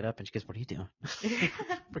setting it up, and she goes, "What are you doing?"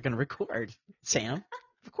 We're gonna record, Sam.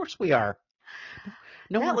 Of course we are.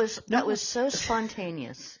 That was so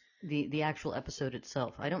spontaneous. The actual episode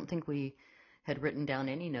itself. I don't think we had written down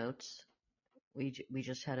any notes. We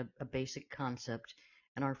just had a basic concept,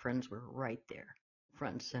 and our friends were right there,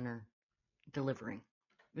 front and center, delivering.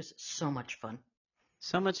 It was so much fun.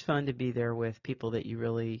 So much fun to be there with people that you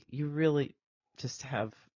really just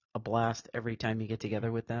have a blast every time you get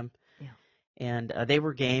together with them. Yeah. And they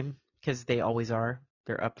were game, because they always are.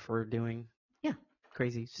 They're up for doing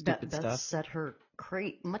crazy, stupid stuff. Beth set her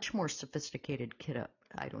much more sophisticated kit up.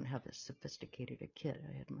 I don't have as sophisticated a kit.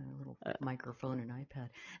 I had my little microphone and iPad.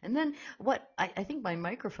 And then I think my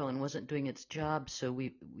microphone wasn't doing its job, so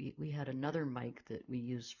we had another mic that we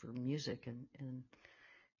used for music, and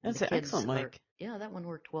that's an excellent mic. Yeah, that one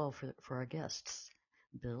worked well for our guests.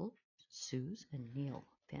 Bill, Suze, and Neil.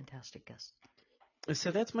 Fantastic guests.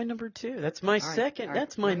 So that's my number two. That's my second. Right.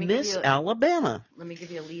 That's my Miss Alabama. Let me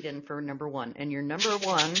give you a lead in for number one. And your number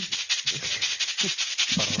one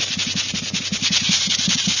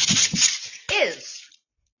is.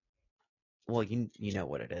 Well, you know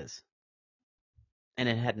what it is. And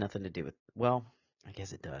it had nothing to do with, well, I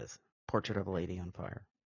guess it does. Portrait of a Lady on Fire.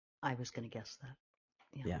 I was going to guess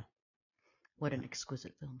that. Yeah. What an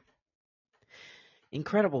exquisite film.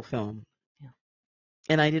 Incredible film. Yeah.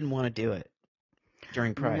 And I didn't want to do it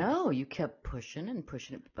during Pride. No, you kept pushing and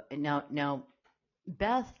pushing it. Now,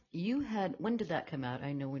 Beth, when did that come out?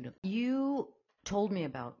 I know you told me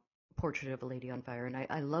about Portrait of a Lady on Fire, and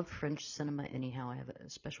I love French cinema anyhow. I have a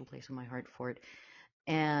special place in my heart for it.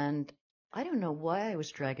 And I don't know why I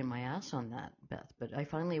was dragging my ass on that, Beth, but I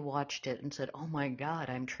finally watched it and said, oh my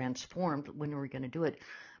God, I'm transformed. When are we going to do it?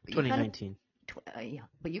 But 2019. Yeah,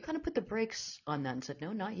 but you kind of put the brakes on that and said,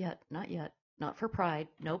 no, not yet, not for Pride.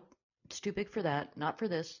 Nope, it's too big for that. Not for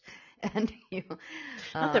this. And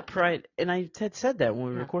not that Pride, and I had said that when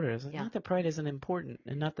we yeah, recorded. I was like, yeah, not that Pride isn't important,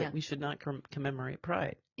 and not that yeah, we should not commemorate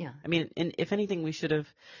Pride. yeah. I mean, and if anything, we should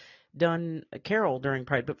have done a Carol during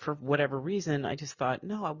Pride, but for whatever reason, I just thought,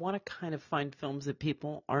 no, I want to kind of find films that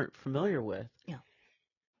people aren't familiar with. Yeah.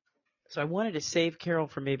 So I wanted to save Carol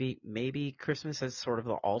for maybe Christmas as sort of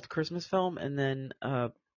the alt Christmas film, and then,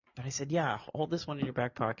 but I said, yeah, hold this one in your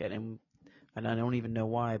back pocket, and I don't even know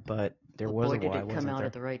why, but there But was boy, a did why, it come wasn't out there?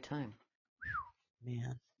 at the right time.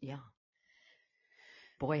 Man. Yeah.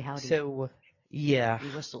 Boy, howdy. So, yeah. We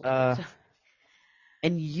whistled.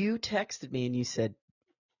 And you texted me and you said,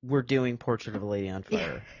 we're doing Portrait of a Lady on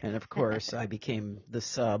Fire. Yeah. And of course, I became the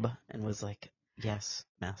sub and was like, yes,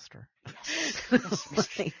 master. Yes,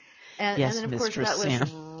 Mister. And then, of course, that was Sam.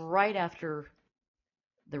 right after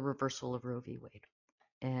the reversal of Roe v. Wade.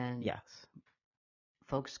 And Yes.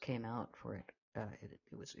 folks came out for it.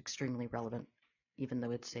 It was extremely relevant, even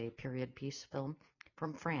though it's a period piece film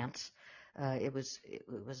from France. It was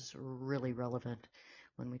really relevant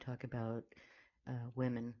when we talk about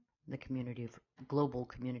women, the global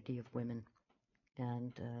community of women,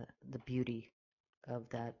 and the beauty of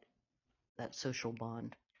that social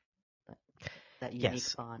bond, that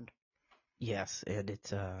unique bond. Yes, and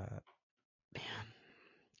it's man.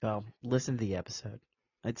 Well, listen to the episode.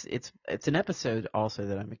 It's an episode also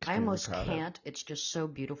that I'm extremely I almost proud can't. It's just so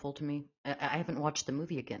beautiful to me. I haven't watched the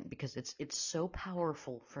movie again because it's so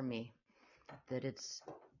powerful for me that it's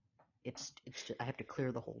I have to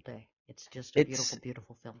clear the whole day. It's just a beautiful,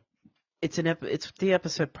 beautiful film. It's the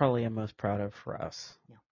episode probably I'm most proud of for us.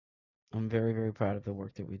 Yeah. I'm very, very proud of the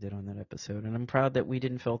work that we did on that episode, and I'm proud that we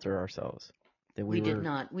didn't filter ourselves. That we did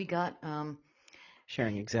not. We got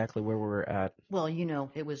sharing exactly where we were at. Well,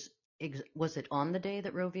 it was it on the day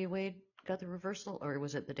that Roe v. Wade got the reversal, or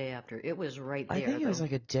was it the day after? It was right there. I think it was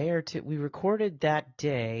like a day or two. We recorded that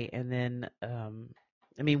day, and then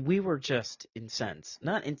I mean, we were just incensed.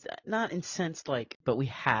 Not incensed but we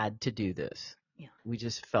had to do this. Yeah. We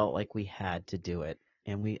just felt like we had to do it.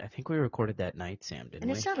 And I think we recorded that night, Sam, didn't we?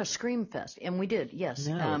 And it's not a scream fest, and we did, yes.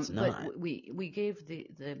 No, it's not. But we gave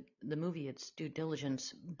the movie its due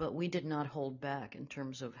diligence, but we did not hold back in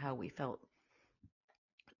terms of how we felt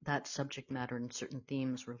that subject matter and certain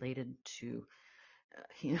themes related to,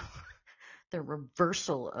 the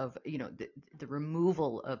reversal of, the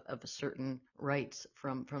removal of certain rights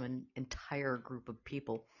from an entire group of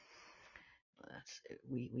people.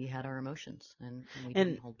 We had our emotions, and we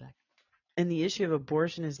didn't hold back. And the issue of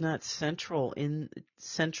abortion is not central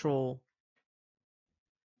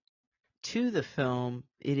to the film.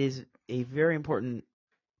 It is a very important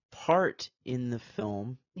part in the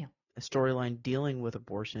film. Yeah. A storyline dealing with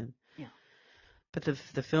abortion. Yeah. But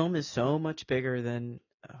the film is so much bigger than,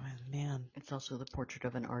 oh man. It's also the portrait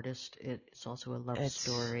of an artist. It's also a love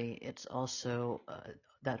story. It's also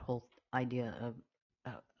that whole idea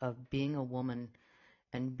of being a woman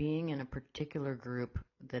and being in a particular group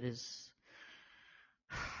that is,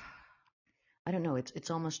 I don't know,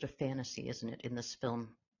 it's almost a fantasy, isn't it, in this film,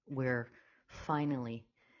 where finally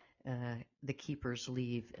the keepers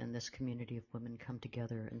leave and this community of women come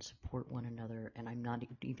together and support one another. And I'm not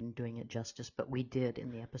even doing it justice, but we did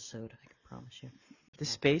in the episode, I can promise you. The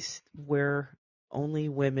space where only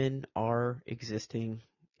women are existing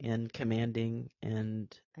and commanding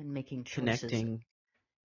and making choices. Connecting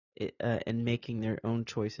and making their own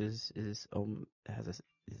choices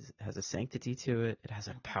has a sanctity to it. It has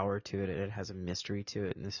a power to it. It has a mystery to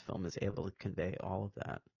it. And this film is able to convey all of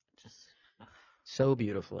that so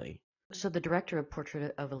beautifully. So the director of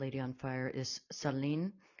Portrait of a Lady on Fire is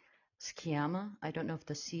Celine Sciamma. I don't know if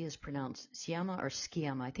the C is pronounced Sciamma or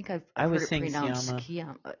Sciamma. I think I've heard it pronounced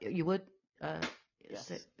Sciamma. You would?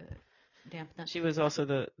 Yes. Dampen that? She was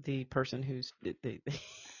also the person who's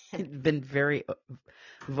been very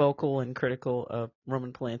vocal and critical of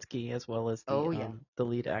Roman Polanski as well as the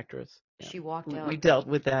lead actress. Yeah. She walked out. We dealt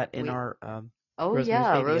with that in our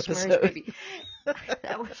Rosemary's Baby.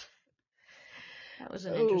 That was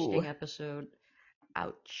an interesting episode.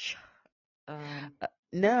 Ouch.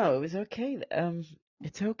 No, it was okay.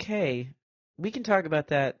 It's okay. We can talk about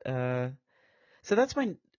that. So that's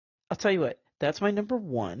I'll tell you what. That's my number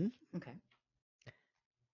one. Okay.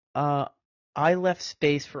 I left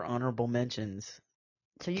space for honorable mentions.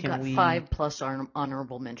 So you got 5 plus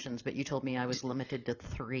honorable mentions, but you told me I was limited to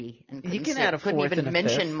 3. And you can add a fourth couldn't even and a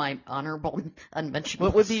mention fifth. My honorable unmentionables.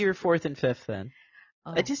 What would be your fourth and fifth then?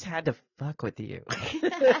 I just had to fuck with you.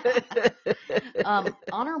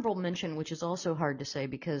 Honorable mention, which is also hard to say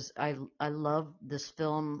because I love this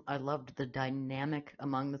film. I loved the dynamic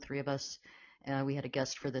among the three of us. We had a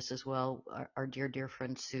guest for this as well, our dear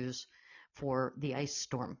friend Suze, for The Ice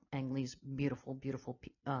Storm, Ang Lee's beautiful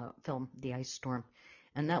film, The Ice Storm.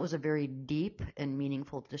 And that was a very deep and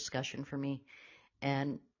meaningful discussion for me.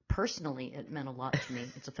 And personally, it meant a lot to me.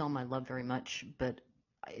 It's a film I love very much, but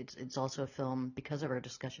it's also a film, because of our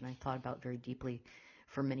discussion, I thought about very deeply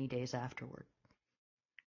for many days afterward.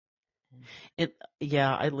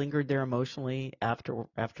 I lingered there emotionally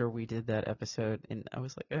after we did that episode, and I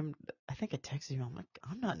was like, I think I texted you. I'm like,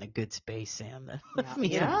 I'm not in a good space, Sam. That left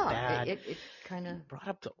me in a bad. It kind of brought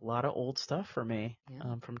up a lot of old stuff for me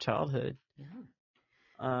from childhood.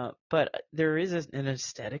 Yeah. But there is an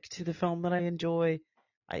aesthetic to the film that I enjoy.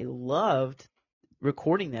 I loved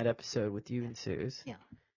recording that episode with you and Suze. Yeah.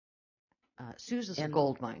 Suze is a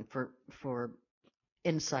goldmine for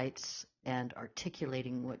insights and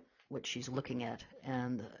articulating what she's looking at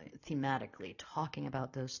and thematically talking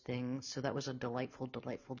about those things. So that was a delightful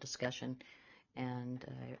discussion, and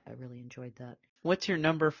I really enjoyed that. What's your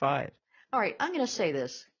number 5? All right, I'm going to say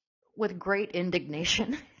this with great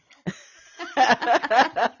indignation.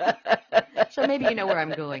 So maybe you know where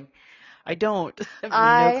I'm going. I don't.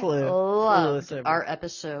 I have no clue. Loved our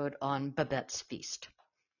episode on Babette's Feast.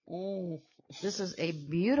 Oh. This is a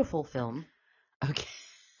beautiful film. Okay.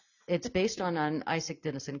 It's based on an Isaac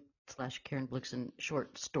Dennison / Karen Blixen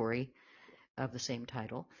short story of the same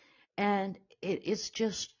title. And it is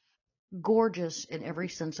just gorgeous in every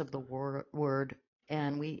sense of the word.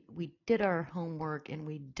 And we did our homework and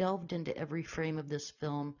we delved into every frame of this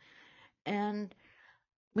film. And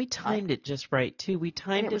we timed it just right, too. We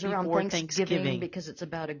timed it before around Thanksgiving because it's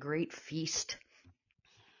about a great feast.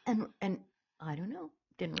 And I don't know.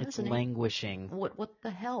 Didn't resonate. It's languishing. What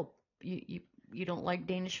the hell? You don't like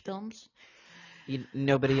Danish films?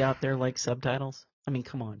 Nobody out there likes subtitles? I mean,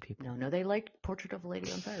 come on, people. No, they liked Portrait of a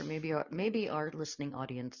Lady on Fire. Maybe our listening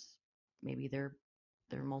audience, maybe they're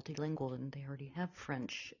multilingual and they already have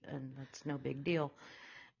French, and that's no big deal.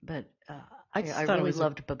 But I really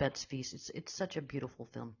loved Babette's Feast. It's such a beautiful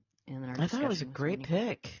film. And I thought it was a great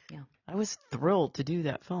pick. Yeah, I was thrilled to do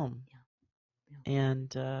that film. Yeah.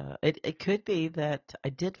 And it could be that I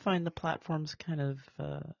did find the platforms kind of.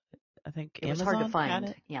 I think it was Amazon hard to find. had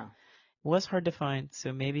it. Yeah. It was hard to find,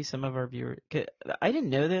 so maybe some of our viewers. I didn't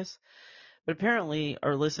know this, but apparently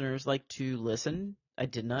our listeners like to listen. I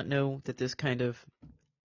did not know that this kind of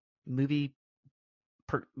movie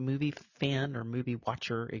fan or movie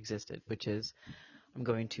watcher existed, which is I'm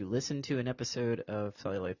going to listen to an episode of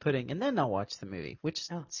Celluloid Pudding and then I'll watch the movie, which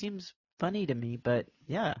seems funny to me, but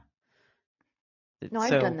yeah. No,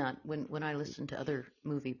 I've done that when I listen to other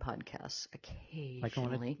movie podcasts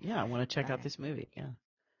occasionally. I want to check out this movie. Yeah.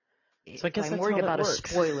 So I if guess I'm worried about a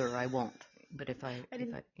spoiler, I won't. But if I I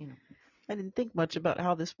didn't think much about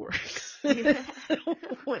how this works. We didn't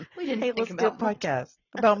think let's do a podcast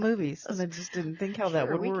about movies, and I just didn't think how that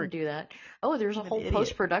would work. We can do that. Oh, there's a whole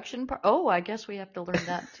post-production part. Oh, I guess we have to learn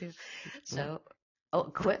that too. So,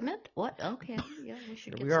 equipment? What? Okay, yeah, we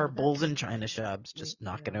should. We are bulls in china shops, just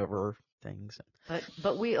knocking over things.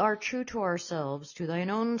 But we are true to ourselves. To thine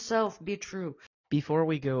own self be true. Before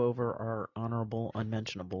we go over our honorable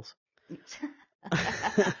unmentionables,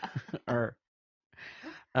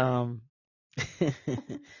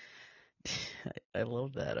 I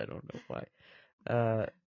love that. I don't know why.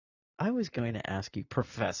 I was going to ask you,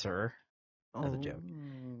 Professor, as a joke.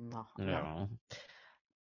 No.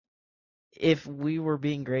 If we were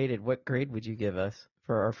being graded, what grade would you give us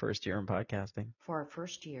for our first year in podcasting? For our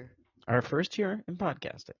first year. Our first year in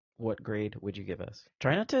podcasting. What grade would you give us?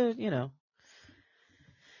 Try not to,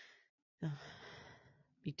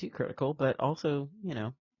 be too critical, but also,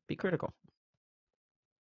 be critical.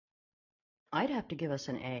 I'd have to give us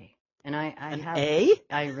an A. And A?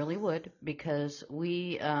 I really would, because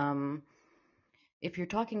we, if you're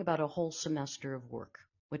talking about a whole semester of work,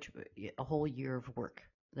 a whole year of work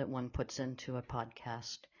that one puts into a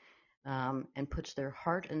podcast, and puts their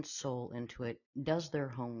heart and soul into it, does their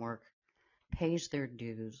homework, pays their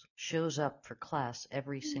dues, shows up for class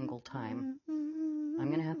every single time, I'm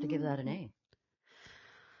going to have to give that an A.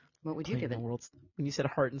 What would you give it? When you said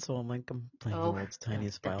heart and soul, I'm like, I'm playing the world's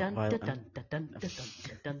tiniest violin.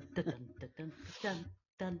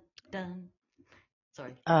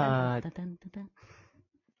 Sorry.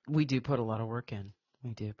 We do put a lot of work in.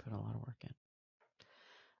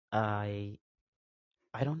 I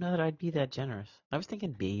don't know that I'd be that generous. I was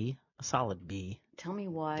thinking B, a solid B. Tell me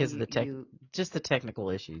why. Because of just the technical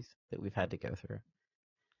issues that we've had to go through.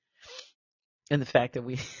 And the fact that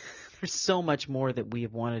there's so much more that we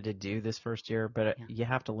have wanted to do this first year, but Yeah. you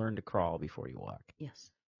have to learn to crawl before you walk. Yes.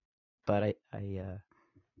 But I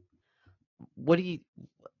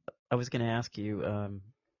was going to ask you,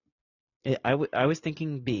 I was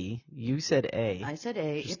thinking B. You said A. I said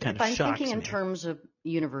A. Just If I'm thinking in terms of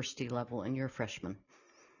university level and you're a freshman,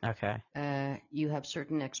 okay. You have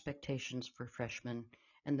certain expectations for freshmen,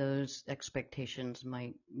 and those expectations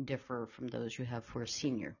might differ from those you have for a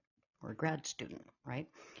senior or a grad student, right?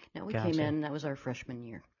 Now, we came in, that was our freshman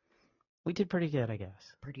year. We did pretty good, I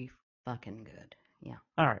guess. Pretty fucking good, yeah.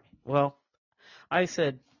 All right. Well, I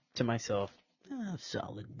said to myself,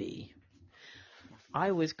 solid B.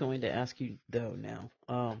 I was going to ask you, though, now,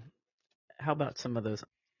 how about some of those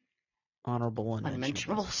honorable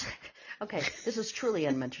unmentionables? Okay, this is truly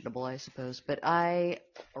unmentionable, I suppose, but I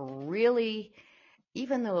really,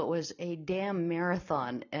 even though it was a damn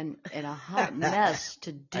marathon and a hot mess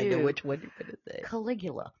to do. I know which one you're going to say.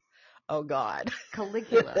 Caligula. Oh, God.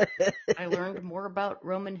 Caligula. I learned more about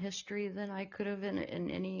Roman history than I could have in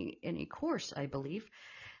any course, I believe.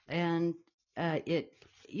 And it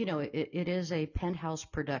is a Penthouse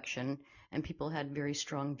production, and people had very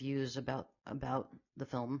strong views about the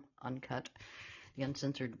film, uncut, the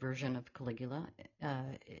uncensored version of Caligula.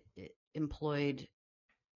 It employed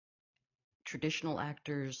traditional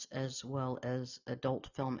actors as well as adult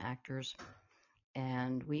film actors,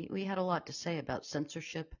 and we had a lot to say about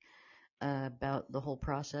censorship, about the whole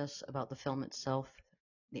process, about the film itself,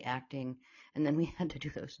 the acting, and then we had to do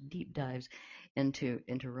those deep dives into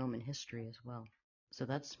Roman history as well. So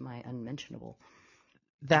that's my unmentionable.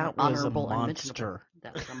 That was a monster.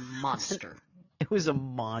 That was a monster. It was a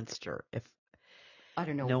monster. If I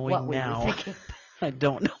don't know what we were thinking. I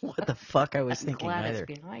don't know what the fuck I was thinking glad either.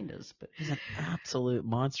 It's behind us, but it was an absolute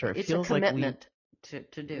monster. It's feels a commitment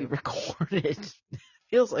like to do. We recorded. It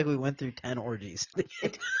feels like we went through 10 orgies.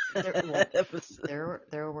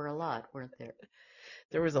 There were a lot, weren't there?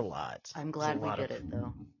 There was a lot. I'm glad we did it,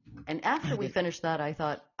 though. And after we finished that, I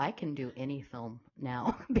thought, I can do any film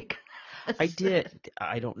now. Because I did.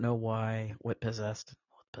 I don't know why. What possessed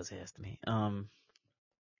me.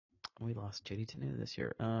 We lost Judy Tenuta this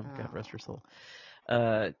year. God rest her soul.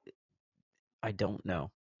 I don't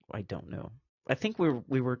know. I think we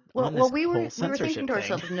were on this we were censorship thinking to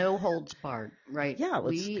ourselves, no holds barred, right? Yeah,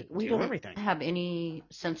 we don't everything. Have any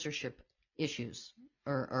censorship issues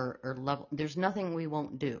or level. There's nothing we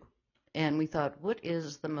won't do. And we thought, what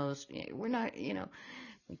is the most? We're not,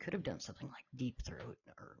 we could have done something like Deep Throat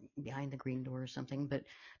or Behind the Green Door or something, but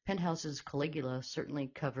Penthouse's Caligula certainly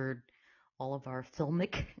covered all of our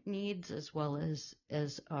filmic needs as well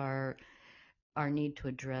as our need to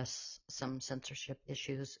address some censorship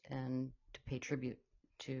issues and to pay tribute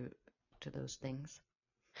to those things.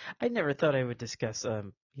 I never thought I would discuss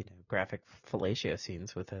graphic fellatio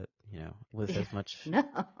scenes with with as much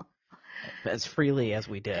as freely as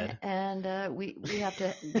we did. And we have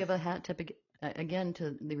to give a hat tip again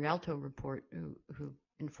to the Rialto report who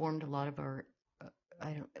informed a lot of our.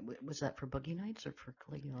 Was that for Boogie Nights or for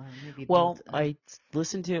Caligula? Maybe both. I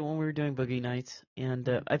listened to it when we were doing Boogie Nights,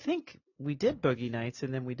 and I think we did Boogie Nights,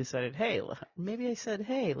 and then we decided, hey, maybe I said,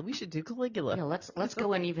 hey, we should do Caligula. Yeah, let's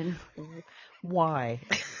go in even. Why?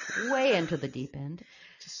 Way into the deep end.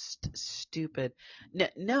 Just stupid.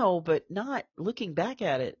 No, but not looking back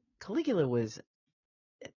at it. Caligula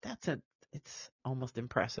it's almost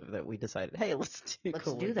impressive that we decided, hey, let's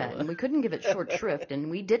do that. And we couldn't give it short shrift, and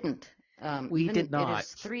we didn't. We did not. It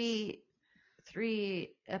is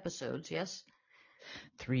three episodes, yes?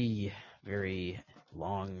 3 very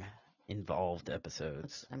long, involved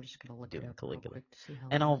episodes. I'm just going to look it up Caligula. Real quick to see how.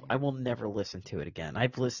 And I will never listen to it again.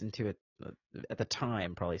 I've listened to it at the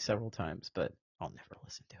time probably several times, but I'll never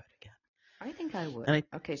listen to it again. I think I would.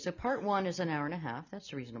 Okay, so part 1 is an hour and a half.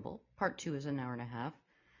 That's reasonable. Part 2 is an hour and a half.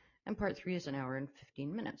 And part 3 is an hour and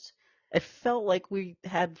 15 minutes. It felt like we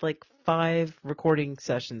had 5 recording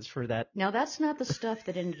sessions for that. Now, that's not the stuff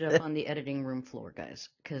that ended up on the editing room floor, guys,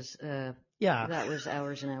 because that was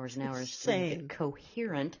hours and hours and hours to make it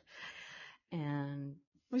coherent. And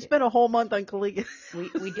we spent a whole month on Caligula.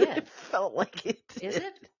 We did. It felt like it. Is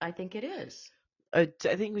it? I think it is. I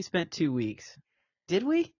think we spent 2 weeks. Did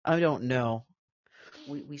we? I don't know.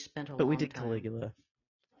 We spent a long time. But we did Caligula.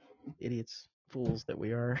 Idiots. Fools that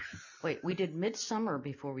we are. Wait, we did Midsummer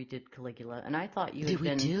before we did Caligula, and I thought you had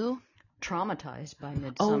been traumatized by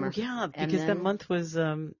Midsummer. Oh yeah, because that month was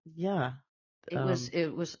It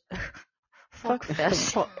was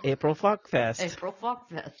Fuckfest. April Fuckfest. April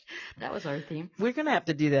Fuckfest. That was our theme. We're going to have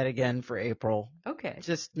to do that again for April. Okay.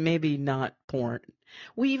 Just maybe not porn.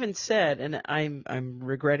 We even said, and I'm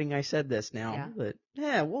regretting I said this now, that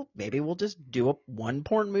well, maybe we'll just do one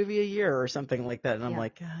porn movie a year or something like that. And I'm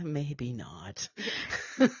like, maybe not.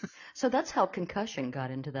 So that's how Concussion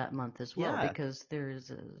got into that month as well, Yeah. because there's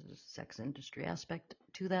a sex industry aspect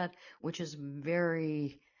to that, which is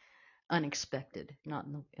very unexpected, not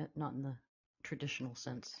in the traditional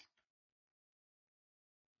sense.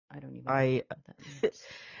 I don't even know what that means.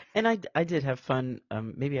 And I did have fun.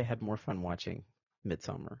 Maybe I had more fun watching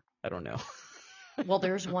Midsommar. I don't know. Well,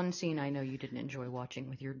 there's one scene I know you didn't enjoy watching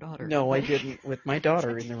with your daughter. No, I didn't. With my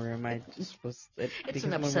daughter in the room, I just was. It's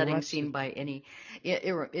an upsetting scene by any.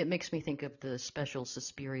 It makes me think of the special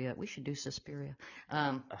Suspiria. We should do Suspiria,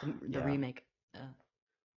 the remake.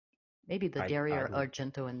 Maybe the Dario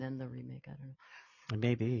Argento and then the remake. I don't know.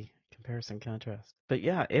 Maybe comparison contrast. But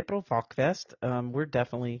yeah, April Folkfest. We're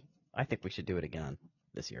definitely. I think we should do it again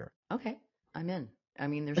this year. Okay, I'm in. I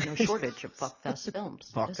mean, there's no shortage of Folkfest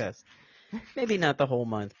films. Folkfest. Maybe not the whole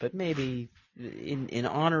month, but maybe in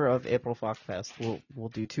honor of April Folkfest, we'll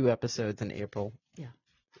do 2 episodes in April. Yeah.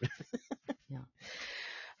 Yeah.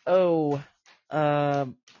 Oh,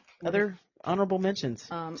 other honorable mentions.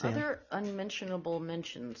 Other unmentionable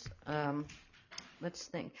mentions. Let's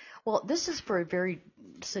think. Well, this is for a very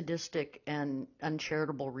sadistic and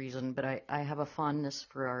uncharitable reason, but I have a fondness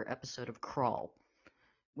for our episode of Crawl,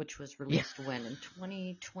 which was released when? In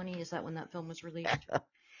 2020? Is that when that film was released?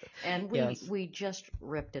 And we just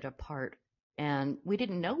ripped it apart, and we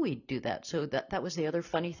didn't know we'd do that. So that was the other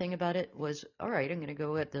funny thing about it was, all right, I'm going to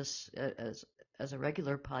go at this as a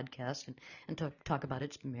regular podcast and talk about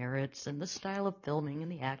its merits and the style of filming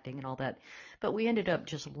and the acting and all that. But we ended up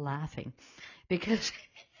just laughing because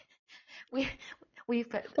we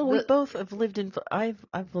both have lived in. I've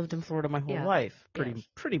lived in Florida my whole life,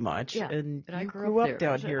 pretty much, and you grew up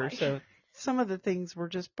down here, so. Some of the things were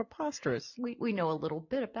just preposterous. We know a little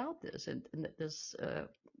bit about this, and that this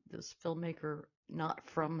filmmaker not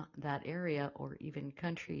from that area or even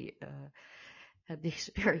country had these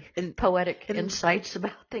very poetic insights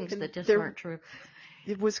about things that just weren't true.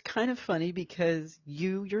 It was kind of funny because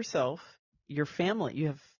you yourself, you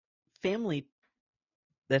have family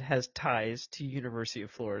that has ties to University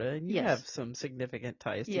of Florida, and you have some significant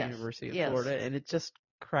ties to University of Florida, and it just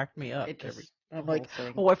cracked me up. I'm like,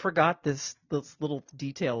 I forgot this little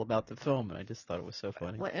detail about the film, and I just thought it was so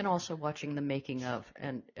funny. And also watching the making of,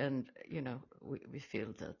 and we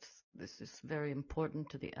feel that this is very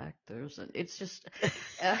important to the actors, and it's just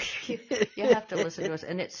you have to listen to us.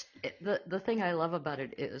 And the thing I love about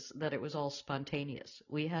it is that it was all spontaneous.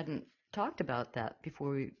 We hadn't talked about that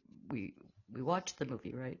before we watched the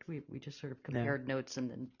movie, right? We just sort of compared notes and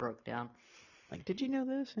then broke down. Like, did you know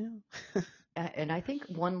this? Yeah. And I think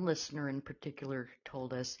one listener in particular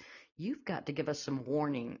told us, you've got to give us some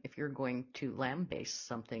warning if you're going to lambaste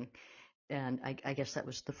something. And I guess that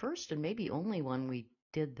was the first and maybe only one we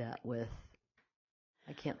did that with.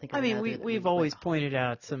 I can't think of it. I mean, we've always pointed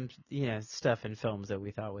out some, stuff in films that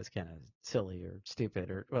we thought was kind of silly or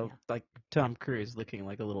stupid or, like Tom Cruise looking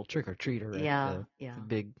like a little trick-or-treater at the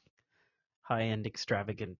big high-end,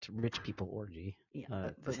 extravagant, rich people orgy. Yeah,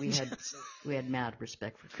 but we had mad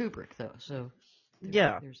respect for Kubrick, though. So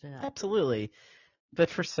there's that. Absolutely. But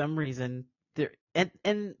for some reason, the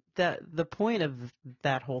point of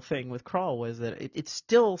that whole thing with Crawl was that it's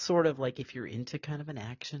still sort of like if you're into kind of an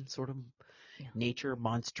action sort of nature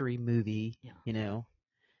monstery movie,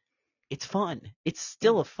 it's fun. It's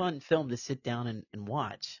still a fun film to sit down and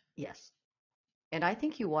watch. Yes. And I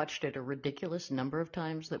think you watched it a ridiculous number of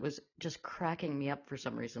times that was just cracking me up for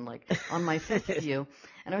some reason, like on my 5th view.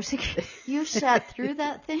 And I was thinking, you sat through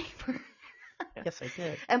that thing? Yes, I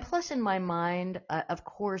did. And plus in my mind, of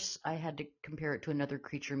course, I had to compare it to another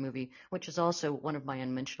creature movie, which is also one of my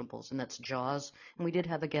unmentionables, and that's Jaws. And we did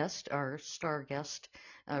have a guest, our star guest,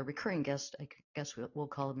 recurring guest, I guess we'll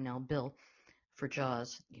call him now Bill, for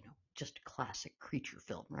Jaws, just a classic creature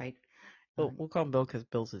film, right? Well, we'll call him Bill because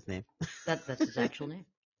Bill's his name. That's his actual name.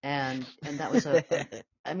 And that was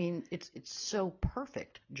I mean, it's so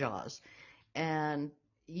perfect, Jaws. And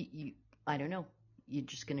you I don't know, you're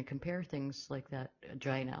just going to compare things like that, a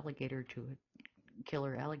giant alligator to a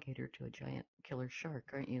killer alligator to a giant killer shark,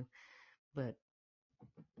 aren't you? But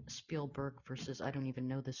Spielberg versus, I don't even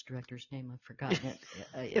know this director's name, I've forgotten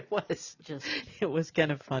it. It was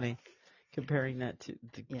kind of funny comparing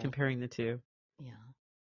comparing the two. Yeah.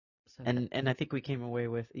 So and I think we came away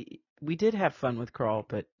with, we did have fun with Crawl,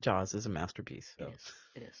 but Jaws is a masterpiece. So.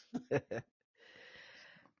 It is.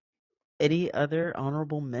 Any other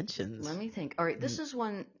honorable mentions? Let me think. All right, this is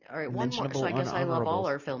one. All right, one more. Mentionable So I guess I love all unhonorables.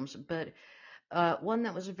 our films, but one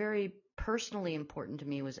that was very personally important to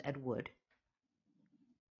me was Ed Wood.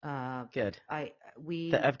 Good.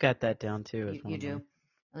 We I've got that down too as one you of do. mine.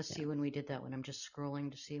 Let's Yeah. see when we did that one. I'm just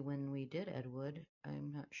scrolling to see when we did Ed Wood.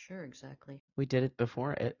 I'm not sure exactly. We did it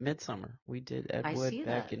before at Midsummer. We did Ed I Wood see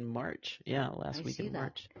back that. in March. Yeah, last I week see in that.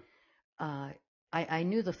 March. I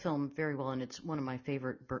knew the film very well, and it's one of my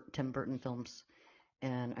favorite Tim Burton films.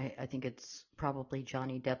 And I think it's probably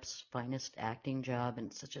Johnny Depp's finest acting job, and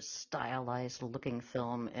it's such a stylized looking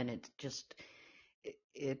film, and it's just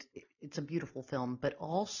it's a beautiful film. But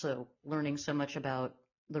also learning so much about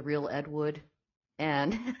the real Ed Wood,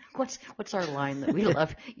 and what's our line that we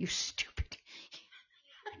love? You stupid!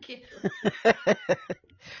 I can't.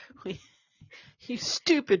 You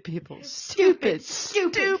stupid people. Stupid.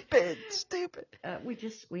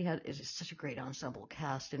 We had it's just such a great ensemble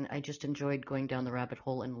cast, and I just enjoyed going down the rabbit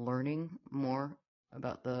hole and learning more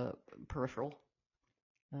about the peripheral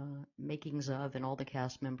makings of and all the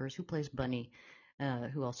cast members. Who plays Bunny,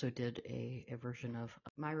 who also did a version of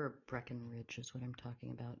Myra Breckinridge is what I'm talking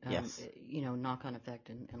about. Yes. Knock-on effect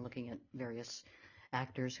and looking at various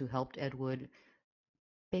actors who helped Ed Wood,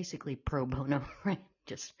 basically pro bono, right?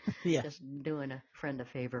 Just doing a friend a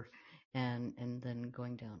favor, and then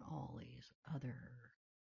going down all these other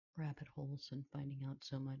rabbit holes and finding out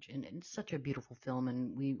so much. And it's such a beautiful film,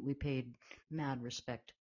 and we paid mad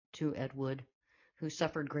respect to Ed Wood, who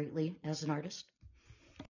suffered greatly as an artist.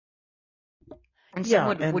 And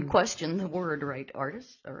some would question the word, right?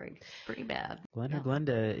 Artist? All right. Pretty bad.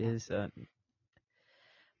 Glenda is, other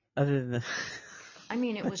than the I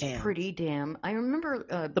mean, it was hands. pretty damn. I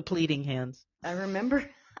remember the pleading hands. I remember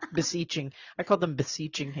beseeching. I called them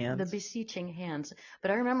beseeching hands. The beseeching hands.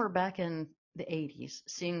 But I remember back in the 80s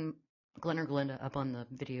seeing Glenn or Glenda up on the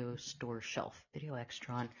video store shelf, Video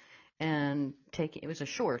Extron, and it was a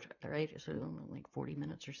short, right? So like 40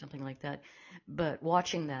 minutes or something like that. But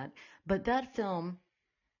watching that, but that film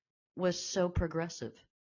was so progressive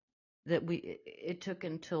that it took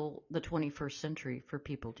until the 21st century for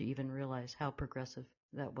people to even realize how progressive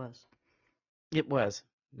that was. It was.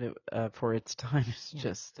 For its time, it's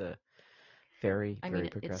just very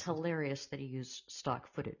progressive. It's hilarious that he used stock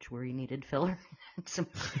footage where he needed filler. Some,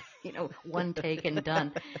 one take and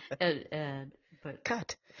done. But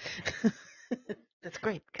cut. That's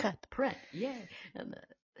great. Cut. Print, yeah. And the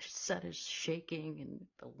set is shaking and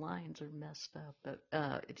the lines are messed up. But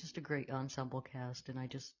it's just a great ensemble cast, and I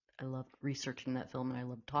loved researching that film, and I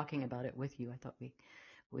loved talking about it with you. I thought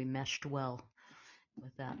we meshed well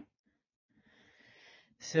with that.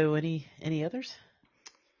 So any others?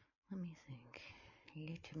 Let me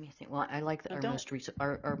think. Well, I like our most recent.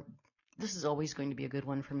 This is always going to be a good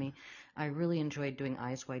one for me. I really enjoyed doing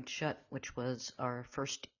Eyes Wide Shut, which was our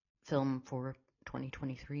first film for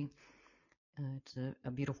 2023. It's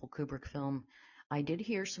a beautiful Kubrick film. I did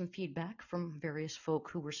hear some feedback from various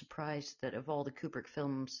folk who were surprised that of all the Kubrick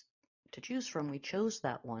films to choose from, we chose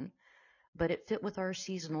that one. But it fit with our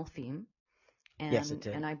seasonal theme. And, yes, it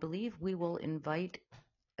did. And I believe we will invite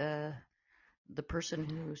the person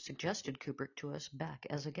who suggested Kubrick to us back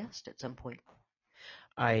as a guest at some point.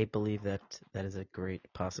 I believe that is a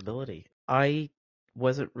great possibility. I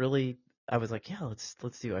was like, yeah,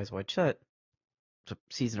 let's do Eyes Wide Shut. It's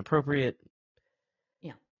season appropriate.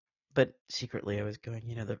 Yeah. But secretly I was going,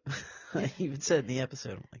 I even said in the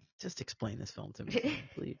episode, I'm like, just explain this film to me,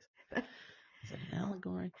 please. Is it an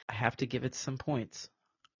allegory? I have to give it some points.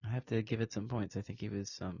 I think it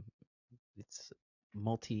was it's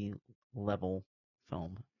multi-level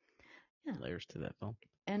film. Yeah. Layers to that film.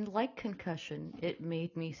 And like Concussion, it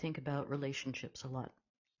made me think about relationships a lot.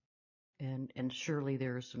 And surely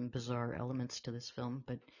there are some bizarre elements to this film,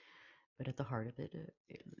 but at the heart of it,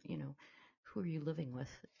 who are you living with,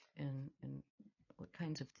 and what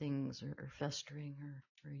kinds of things are festering,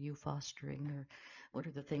 or are you fostering, or what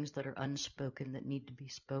are the things that are unspoken that need to be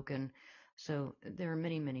spoken? So there are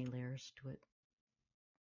many, many layers to it.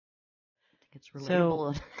 I think it's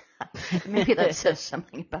relatable. So, maybe that says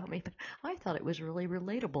something about me, but I thought it was really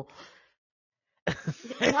relatable.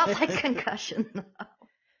 Not like Concussion, though.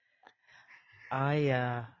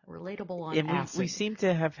 Relatable on acid. We seem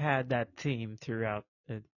to have had that theme throughout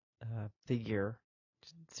the year.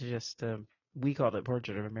 Just we called it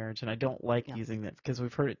Portrait of a Marriage, and I don't like using that because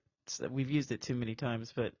we've used it too many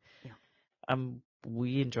times. But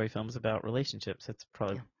we enjoy films about relationships. That's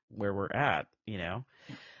probably where we're at,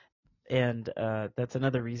 And that's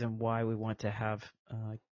another reason why we want to have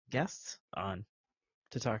guests on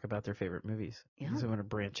to talk about their favorite movies. Because we want to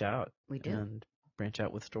branch out. We do. And branch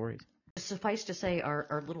out with stories. Suffice to say,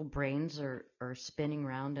 our little brains are spinning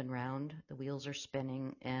round and round. The wheels are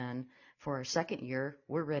spinning. And for our second year,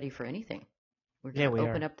 we're ready for anything. We're going Yeah, to we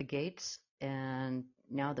open are. up the gates. And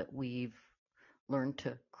now that we've learned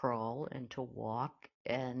to crawl and to walk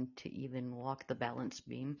and to even walk the balance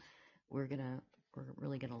beam, we're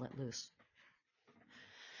really gonna let loose.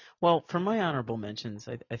 Well, for my honorable mentions,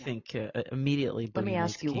 I think immediately Let me Boogie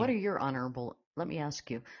ask Nights you, what came. are your honorable? Let me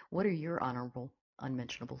ask you, what are your honorable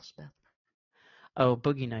unmentionables, Beth? Oh,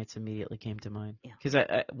 Boogie Nights immediately came to mind Yeah. because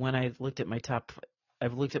when I've looked at my top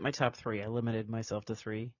 3. I limited myself to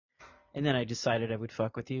 3, and then I decided I would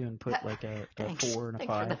fuck with you and put like a Thanks. 4 and a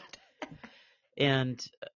Thanks for 5. that. And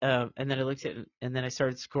then I looked at it, and then I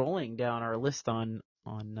started scrolling down our list on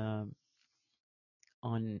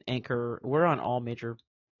Anchor. We're on all major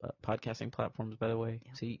podcasting platforms, by the way.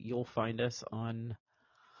 Yeah. So you'll find us on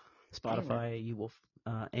Anywhere. Spotify. You will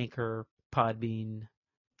Anchor, Podbean.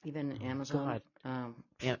 Even Oh Amazon,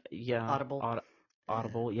 God, yeah, Audible.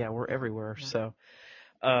 Audible. Yeah, we're Yeah. everywhere. Yeah. So,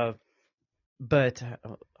 uh, but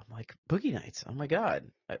I'm like Boogie Nights. Oh my God,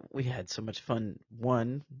 we had so much fun.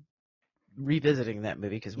 One, revisiting that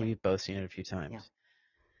movie because Yeah. we've both seen it a few times. Yeah.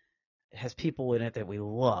 It has people in it that we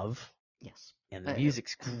love. Yes. And the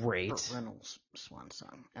music's great. Burt Reynolds' swan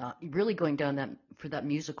song. Really going down that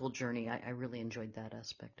musical journey. I really enjoyed that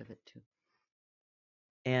aspect of it too.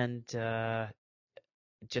 And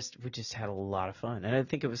we just had a lot of fun. And I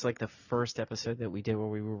think it was like the first episode that we did where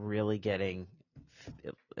we were really getting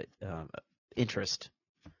interest.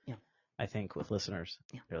 Yeah. I think with listeners.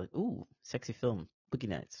 Yeah. They're like, "Ooh, sexy film, Boogie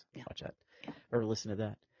Nights. Yeah. Watch that, Yeah. or listen to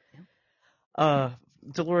that." Yeah.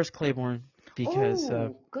 Dolores Claiborne, because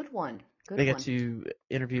good one. I got to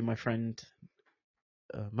interview my friend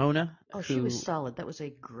Mona, she was solid. That was a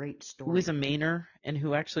great story. Who is a Mainer and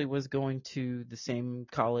who actually was going to the same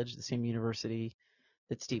college, the same university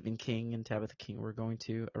that Stephen King and Tabitha King were going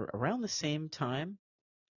to around the same time.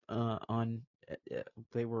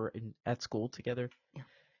 They were at school together,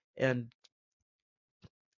 and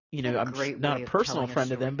I'm not a personal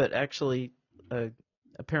friend of them, but actually,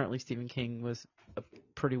 apparently Stephen King was a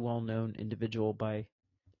pretty well-known individual by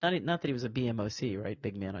not that he was a BMOC, right,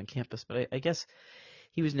 big man on campus, but I guess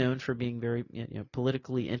he was known for being very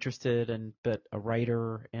politically interested but a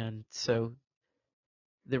writer, and so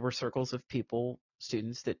there were circles of people,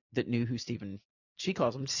 students that knew who Stephen. She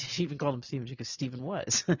even called him Stephen because Stephen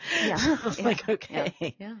was. Yeah. So I was like,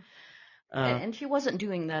 okay. Yeah. And she wasn't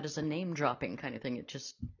doing that as a name dropping kind of thing. It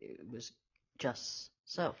was just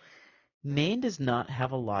so. Maine does not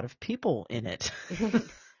have a lot of people in it.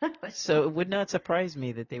 So it would not surprise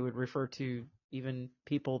me that they would refer to even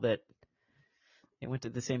people that they went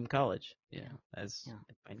to the same college, as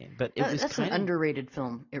by name. But it was that's an underrated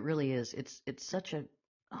film. It really is. It's such a,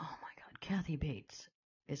 oh my God, Kathy Bates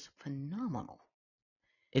is phenomenal.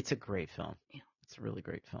 It's a great film. Yeah. It's a really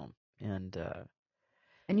great film. And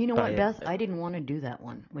you know what, Beth? I didn't want to do that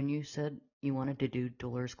one. When you said you wanted to do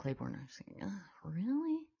Dolores Claiborne, I was thinking,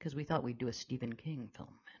 really? Because we thought we'd do a Stephen King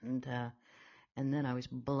film. And then I was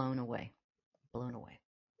blown away. Fantastic.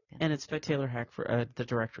 And it's by Taylor Hackford. The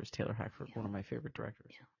director is Taylor Hackford, one of my favorite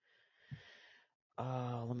directors.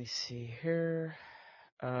 Yeah. Let me see here.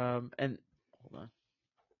 And hold on.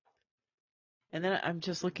 And then I'm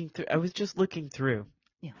just looking through. I was just looking through.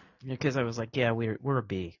 Yeah. Because I was like, yeah, we're a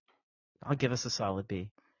B. I'll give us a solid B.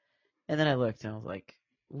 And then I looked and I was like,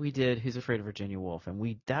 we did Who's Afraid of Virginia Woolf,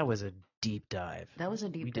 and that was a deep dive. That was a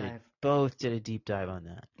deep dive. Both did a deep dive on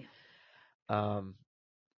that. Yeah.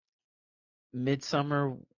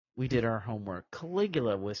 Midsummer, we did our homework.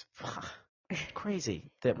 Caligula was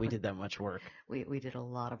crazy that we did that much work. We did a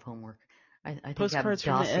lot of homework. I think Postcards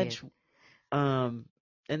from the Edge.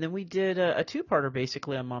 And then we did a two-parter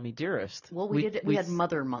basically on Mommy Dearest. Well, we had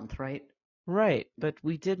Mother Month, right? Right, but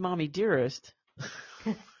we did Mommy Dearest.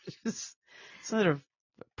 It's sort of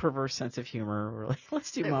perverse sense of humor. We're like,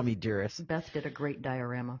 let's do Mommy Dearest. Beth did a great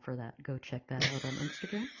diorama for that. Go check that out on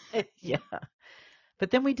Instagram. Yeah. But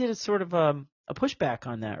then we did a sort of a pushback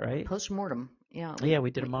on that, right? Postmortem. Yeah. We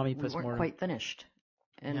did a mommy postmortem. We weren't quite finished.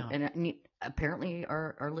 And apparently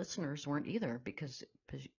our listeners weren't either because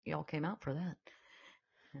y'all came out for that.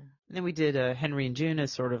 Yeah. And then we did Henry and June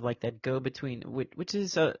as sort of like that go-between, which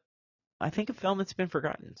is, I think, a film that's been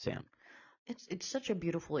forgotten, Sam. It's such a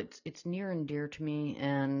beautiful, it's near and dear to me,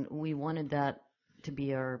 and we wanted that to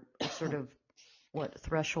be our sort of,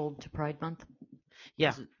 threshold to Pride Month?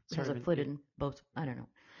 Yeah. It has a foot in both, I don't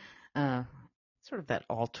know. Sort of that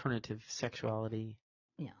alternative sexuality.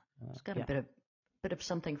 Yeah. It's got a bit of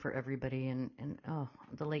something for everybody, and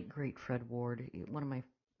the late, great Fred Ward, one of my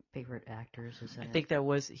favorite actors. Is I think that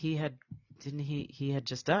was, he had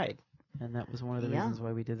just died. and that was one of the Yeah, reasons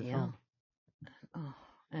why we did the yeah. film. Oh,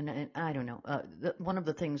 and I don't know. One of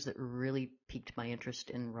the things that really piqued my interest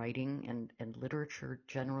in writing and literature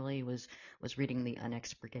generally was reading the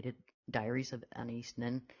Unexpurgated Diaries of Anais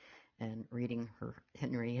Nin and reading her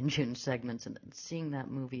Henry and June segments, and seeing that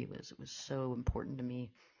movie was so important to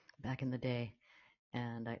me back in the day,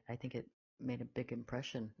 and I think it made a big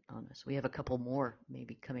impression on us. We have a couple more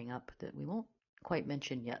maybe coming up that we won't quite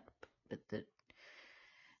mention yet, but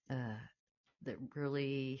uh, that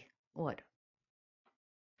really what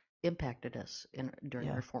impacted us during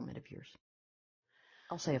Yeah. our formative years.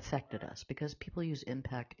 I'll say affected us because people use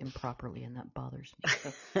impact improperly, and that bothers me. So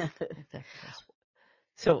affected us.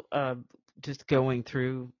 So, just going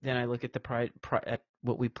through, then I look at the pride at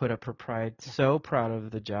what we put up for Pride. Yeah. So proud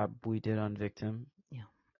of the job we did on Victim. Yeah.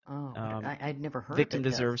 Oh, I'd never heard Victim of it.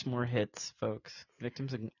 deserves more hits, folks.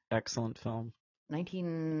 Victim's an excellent film, and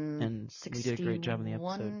we did a great job in the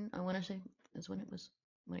episode. 1961, I want to say, is when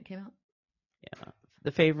it came out. Yeah.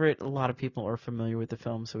 The Favorite, a lot of people are familiar with the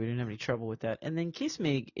film, so we didn't have any trouble with that. And then Kiss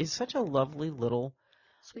Me is such a lovely little,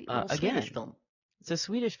 Sweet little again, Swedish film. it's a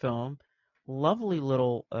Swedish film, lovely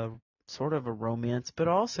little sort of a romance, but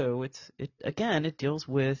also it deals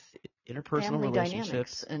with interpersonal Family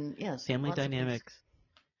relationships, dynamics, and yes, family lots of things.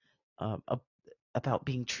 dynamics, about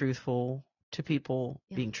being truthful to people,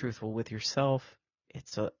 Yeah. being truthful with yourself.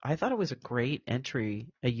 I thought it was a great entry,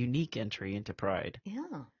 a unique entry into Pride.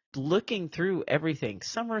 Yeah. Looking through everything,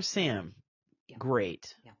 Summer Sam, Yeah.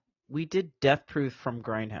 great. Yeah. We did Death Proof from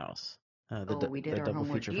Grindhouse. We did the our double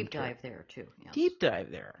homework feature deep from Carrie. dive there too. Yes. Deep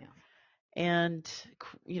dive there. Yeah. And,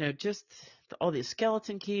 just all the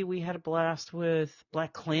Skeleton Key we had a blast with.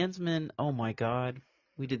 Black Klansman, oh my God.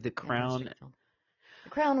 We did The Crown. Fantastic film. The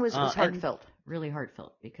Crown was heartfelt, really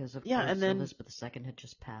heartfelt, because of course and then Elizabeth II had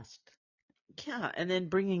just passed. Yeah, and then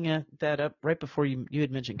bringing that up right before you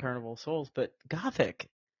had mentioned Carnival of Souls, but Gothic.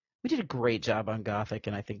 We did a great job on Gothic,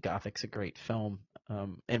 and I think Gothic's a great film.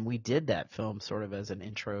 And we did that film sort of as an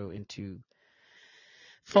intro into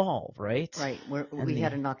fall, right? Right, where we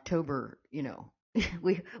had an October,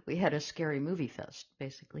 we had a scary movie fest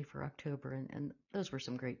basically for October, and those were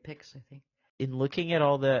some great picks, I think. In looking at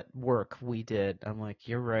all that work we did, I'm like,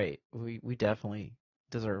 you're right. We definitely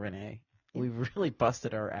deserve an A. Yeah. We really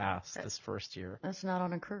busted our ass this first year. That's not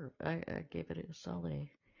on a curve. I gave it a solid A.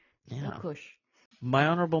 Yeah. No push. My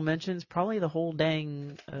honorable mentions, probably the whole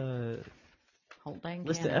dang list of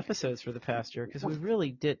canon. episodes for the past year, because we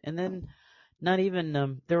really did. And then not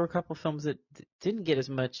even there were a couple films that didn't get as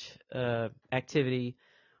much activity.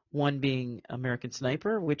 One being American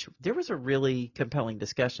Sniper, which there was a really compelling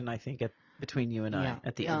discussion, I think, between you and I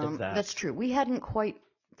at the end of that. That's true. We hadn't quite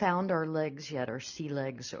found our legs yet, our sea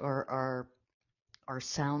legs, or our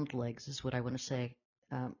sound legs is what I want to say.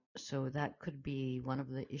 So that could be one of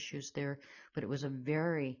the issues there. But it was a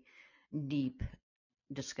very deep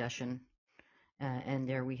discussion, and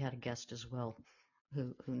there we had a guest as well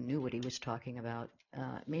who knew what he was talking about.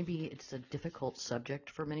 Maybe it's a difficult subject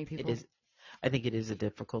for many people. It is. I think it is a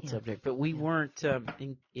difficult subject, but we weren't.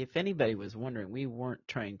 If anybody was wondering, we weren't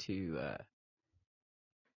trying to.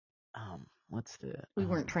 We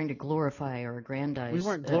weren't trying to glorify or aggrandize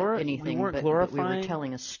anything. We weren't but glorifying. We were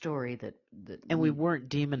telling a story that and we weren't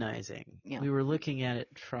demonizing. Yeah. We were looking at it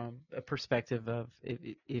from a perspective of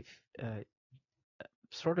if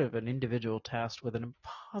sort of an individual tasked with an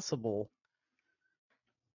impossible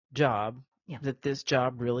job, that this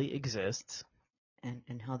job really exists.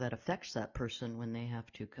 And how that affects that person when they have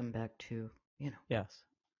to come back to, yes,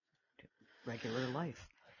 to regular life.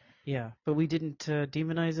 Yeah, but we didn't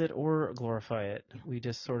demonize it or glorify it. Yeah. We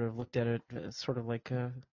just sort of looked at it sort of like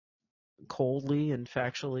coldly and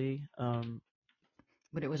factually.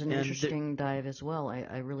 But it was an interesting dive as well.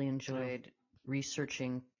 I really enjoyed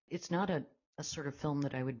researching. It's not a sort of film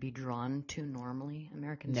that I would be drawn to normally,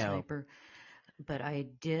 American Sniper. But I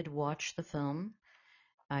did watch the film.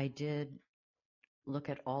 I did look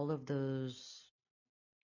at all of those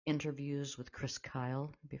interviews with Chris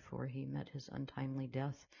Kyle before he met his untimely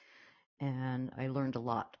death. And I learned a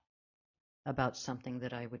lot about something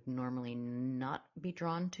that I would normally not be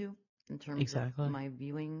drawn to in terms of my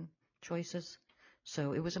viewing choices.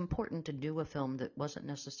 So it was important to do a film that wasn't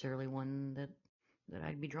necessarily one that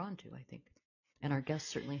I'd be drawn to, I think. And our guests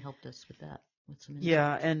certainly helped us with that. With some insight.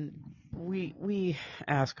 Yeah, and we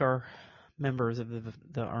ask our members of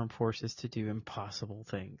the armed forces to do impossible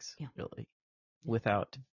things, really,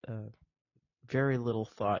 without very little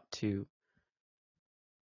thought to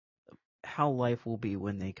how life will be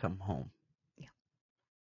when they come home. Yeah.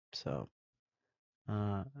 So,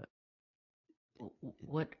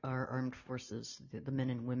 what our armed forces, the men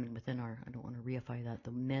and women within our, I don't want to reify that,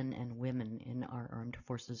 the men and women in our armed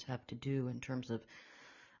forces have to do in terms of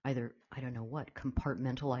either, I don't know what,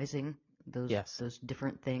 compartmentalizing those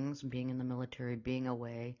different things, being in the military, being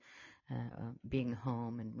away, being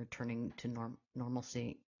home, and returning to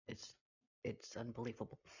normalcy. It's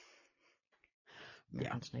unbelievable.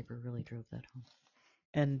 American Sniper really drove that home.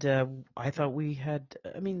 And I thought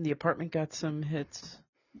the apartment got some hits.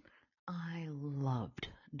 I loved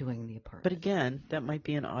doing the apartment. But again, that might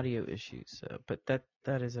be an audio issue. But that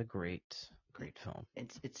is a great film.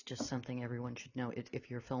 It's just something everyone should know. If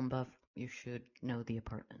you're a film buff, you should know The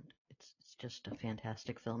Apartment. It's just a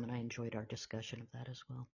fantastic film, and I enjoyed our discussion of that as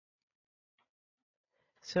well.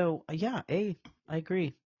 So I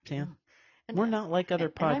agree, Sam. Yeah. And we're not like other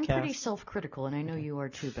podcasts. And I'm pretty self-critical, and I know you are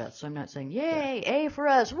too, Beth. So I'm not saying yay, A for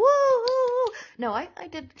us, woo! No, I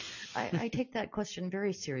take that question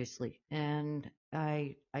very seriously, and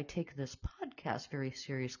I take this podcast very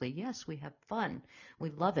seriously. Yes, we have fun, we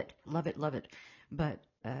love it, but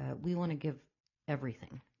we want to give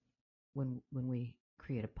everything when we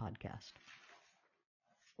create a podcast.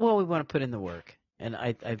 Well, we want to put in the work. And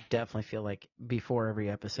I definitely feel like before every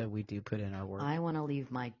episode we do put in our work. I want to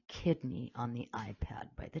leave my kidney on the iPad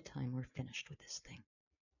by the time we're finished with this thing.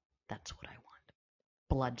 That's what I want.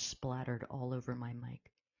 Blood splattered all over my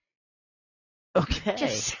mic.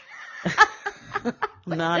 Okay.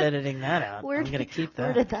 I'm not editing that out. I'm going to keep that.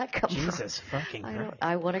 Where did that come from? Jesus fucking Christ.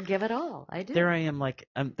 I want to give it all. I do. There I am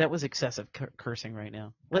that was excessive cursing right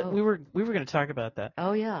now. We were going to talk about that.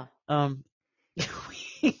 Oh, yeah.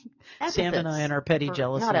 Sam and I and our petty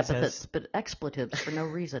jealousies. Not epithets, but expletives for no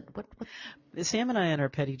reason. What? Sam and I and our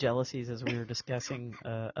petty jealousies as we were discussing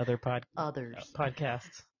other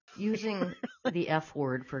podcasts. Using the F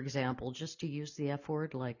word, for example, just to use the F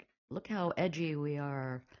word, like, look how edgy we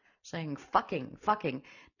are saying fucking.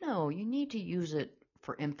 No, you need to use it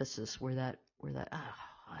for emphasis where that, I don't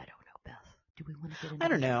know, Beth. Do we want to get into I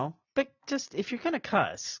don't know. But just if you're going to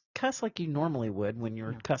cuss like you normally would when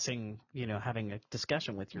you're cussing, having a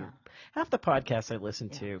discussion with your half the podcasts I listen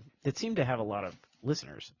to that seem to have a lot of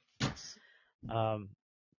listeners. Yes.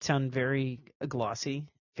 Sound very glossy,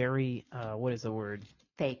 very what is the word?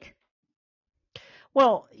 Fake.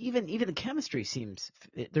 Well, even the chemistry seems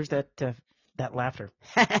there's that laughter.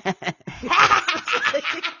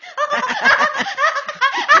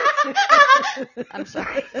 I'm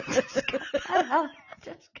sorry.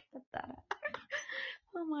 Just cut that out.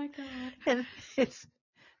 Oh my God. And it's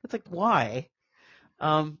like, why?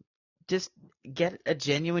 Just get a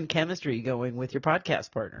genuine chemistry going with your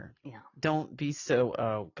podcast partner. Yeah. Don't be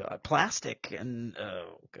so plastic and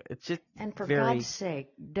it's just. And for God's sake,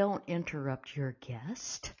 don't interrupt your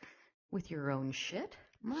guest with your own shit.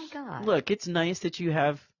 My God. Look, it's nice that you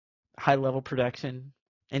have high level production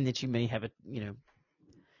and that you may have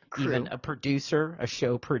Crew. Even a producer, a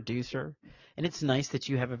show producer, and it's nice that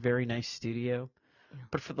you have a very nice studio. Yeah.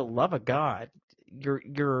 But for the love of God,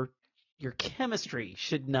 your chemistry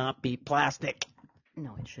should not be plastic.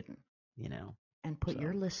 No, it shouldn't. And put So.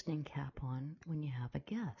 your listening cap on when you have a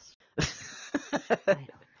guest. I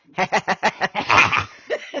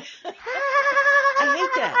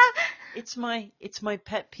hate that. It's my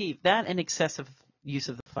pet peeve. That and excessive use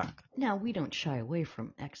of the fuck. Now, we don't shy away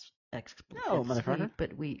from expletives. No, motherfucker.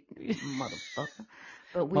 But we motherfucker.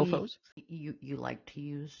 But Mofos. You like to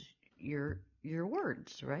use your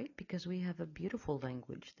words, right? Because we have a beautiful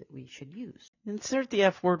language that we should use. Insert the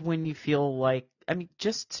F word when you feel like,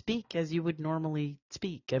 just speak as you would normally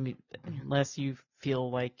speak. Unless you feel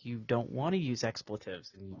like you don't want to use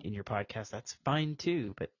expletives in your podcast, that's fine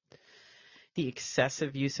too. But the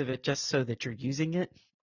excessive use of it just so that you're using it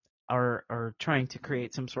are trying to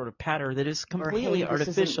create some sort of pattern that is completely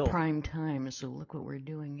artificial. This isn't prime time, so look what we're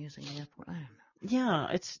doing using the F word. I don't know.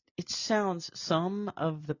 Yeah, some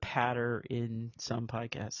of the patter in some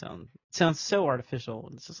podcasts sounds so artificial.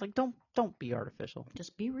 It's just like don't be artificial.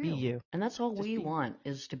 Just be real. Be you. And that's all we want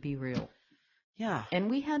is to be real. Yeah. And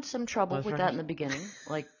we had some trouble with that in the beginning,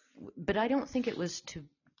 but I don't think it was to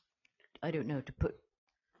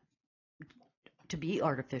be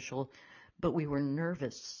artificial, but we were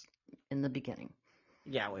nervous in the beginning.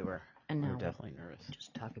 Yeah, we were. And now we were definitely nervous.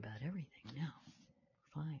 Just talk about everything now.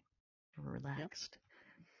 We're fine. We're relaxed.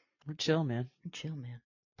 Yep. We're chill, man.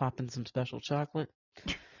 Popping some special chocolate.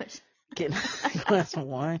 Getting a glass of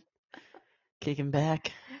wine. Kicking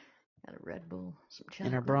back. Got a Red Bull, some chocolate.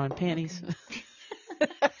 In our bra and panties.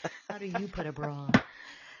 How do you put a bra on?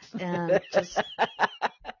 And just...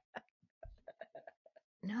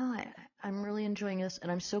 No, I'm really enjoying this,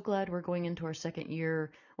 and I'm so glad we're going into our second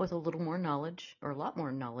year with a little more knowledge, or a lot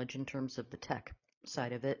more knowledge in terms of the tech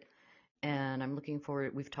side of it. And I'm looking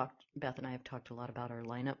forward. Beth and I have talked a lot about our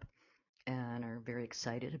lineup and are very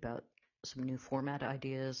excited about some new format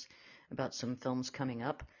ideas, about some films coming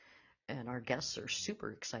up. And our guests are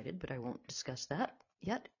super excited, but I won't discuss that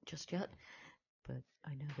just yet. But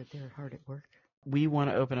I know that they're hard at work. We want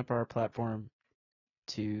to open up our platform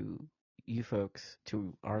to you folks,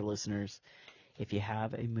 to our listeners. If you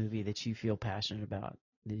have a movie that you feel passionate about,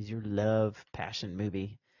 that is your love passion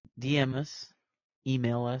movie, DM us,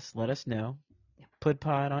 email us, let us know. Yeah.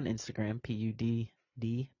 Pudpod on Instagram,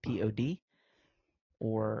 PUDDPOD,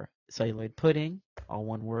 or Celluloid Pudding, all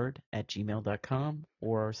one word, at gmail.com,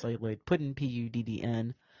 or Celluloid Pudding,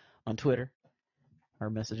 PUDDN, on Twitter. Our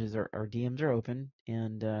messages our DMs are open,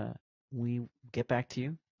 and we get back to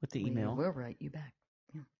you with the email. We will write you back.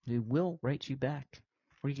 Yeah. We will write you back.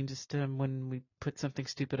 Or you can just, when we put something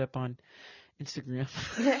stupid up on Instagram,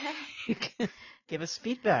 you can give us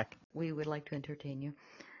feedback. We would like to entertain you.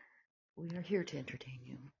 We are here to entertain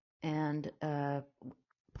you. And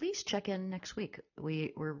please check in next week.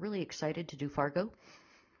 We're really excited to do Fargo.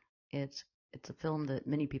 It's a film that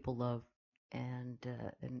many people love, and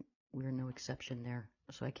we're no exception there.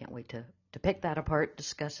 So I can't wait to pick that apart,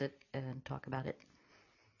 discuss it, and talk about it.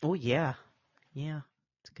 Oh, yeah. Yeah.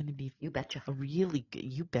 It's going to be you betcha. A really good,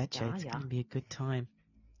 you betcha. Yeah, it's going to be a good time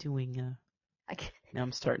doing, now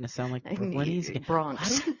I'm starting to sound like Brooklynese again.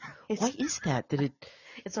 Bronx. Why is that?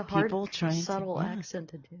 It's a hard, trying subtle accent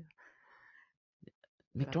to do.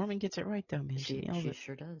 McDormand gets it right, though, man. She nails it. She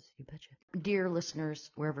sure does. You betcha. Dear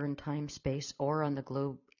listeners, wherever in time, space, or on the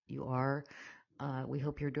globe you are, we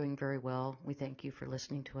hope you're doing very well. We thank you for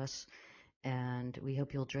listening to us, and we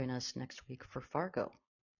hope you'll join us next week for Fargo.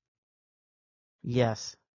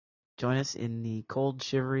 Yes. Join us in the cold,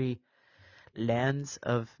 shivery lands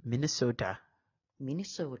of Minnesota.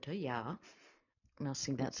 Minnesota, yeah. Now,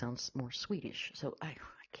 see, that sounds more Swedish, so I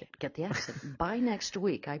can't get the accent. By next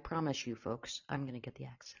week, I promise you, folks, I'm going to get the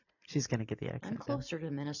accent. She's going to get the accent. I'm closer to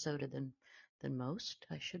Minnesota than most.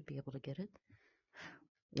 I should be able to get it.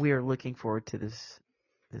 We are looking forward to this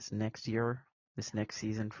next year, this next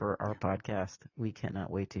season for our podcast. We cannot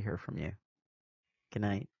wait to hear from you. Good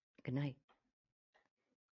night. Good night.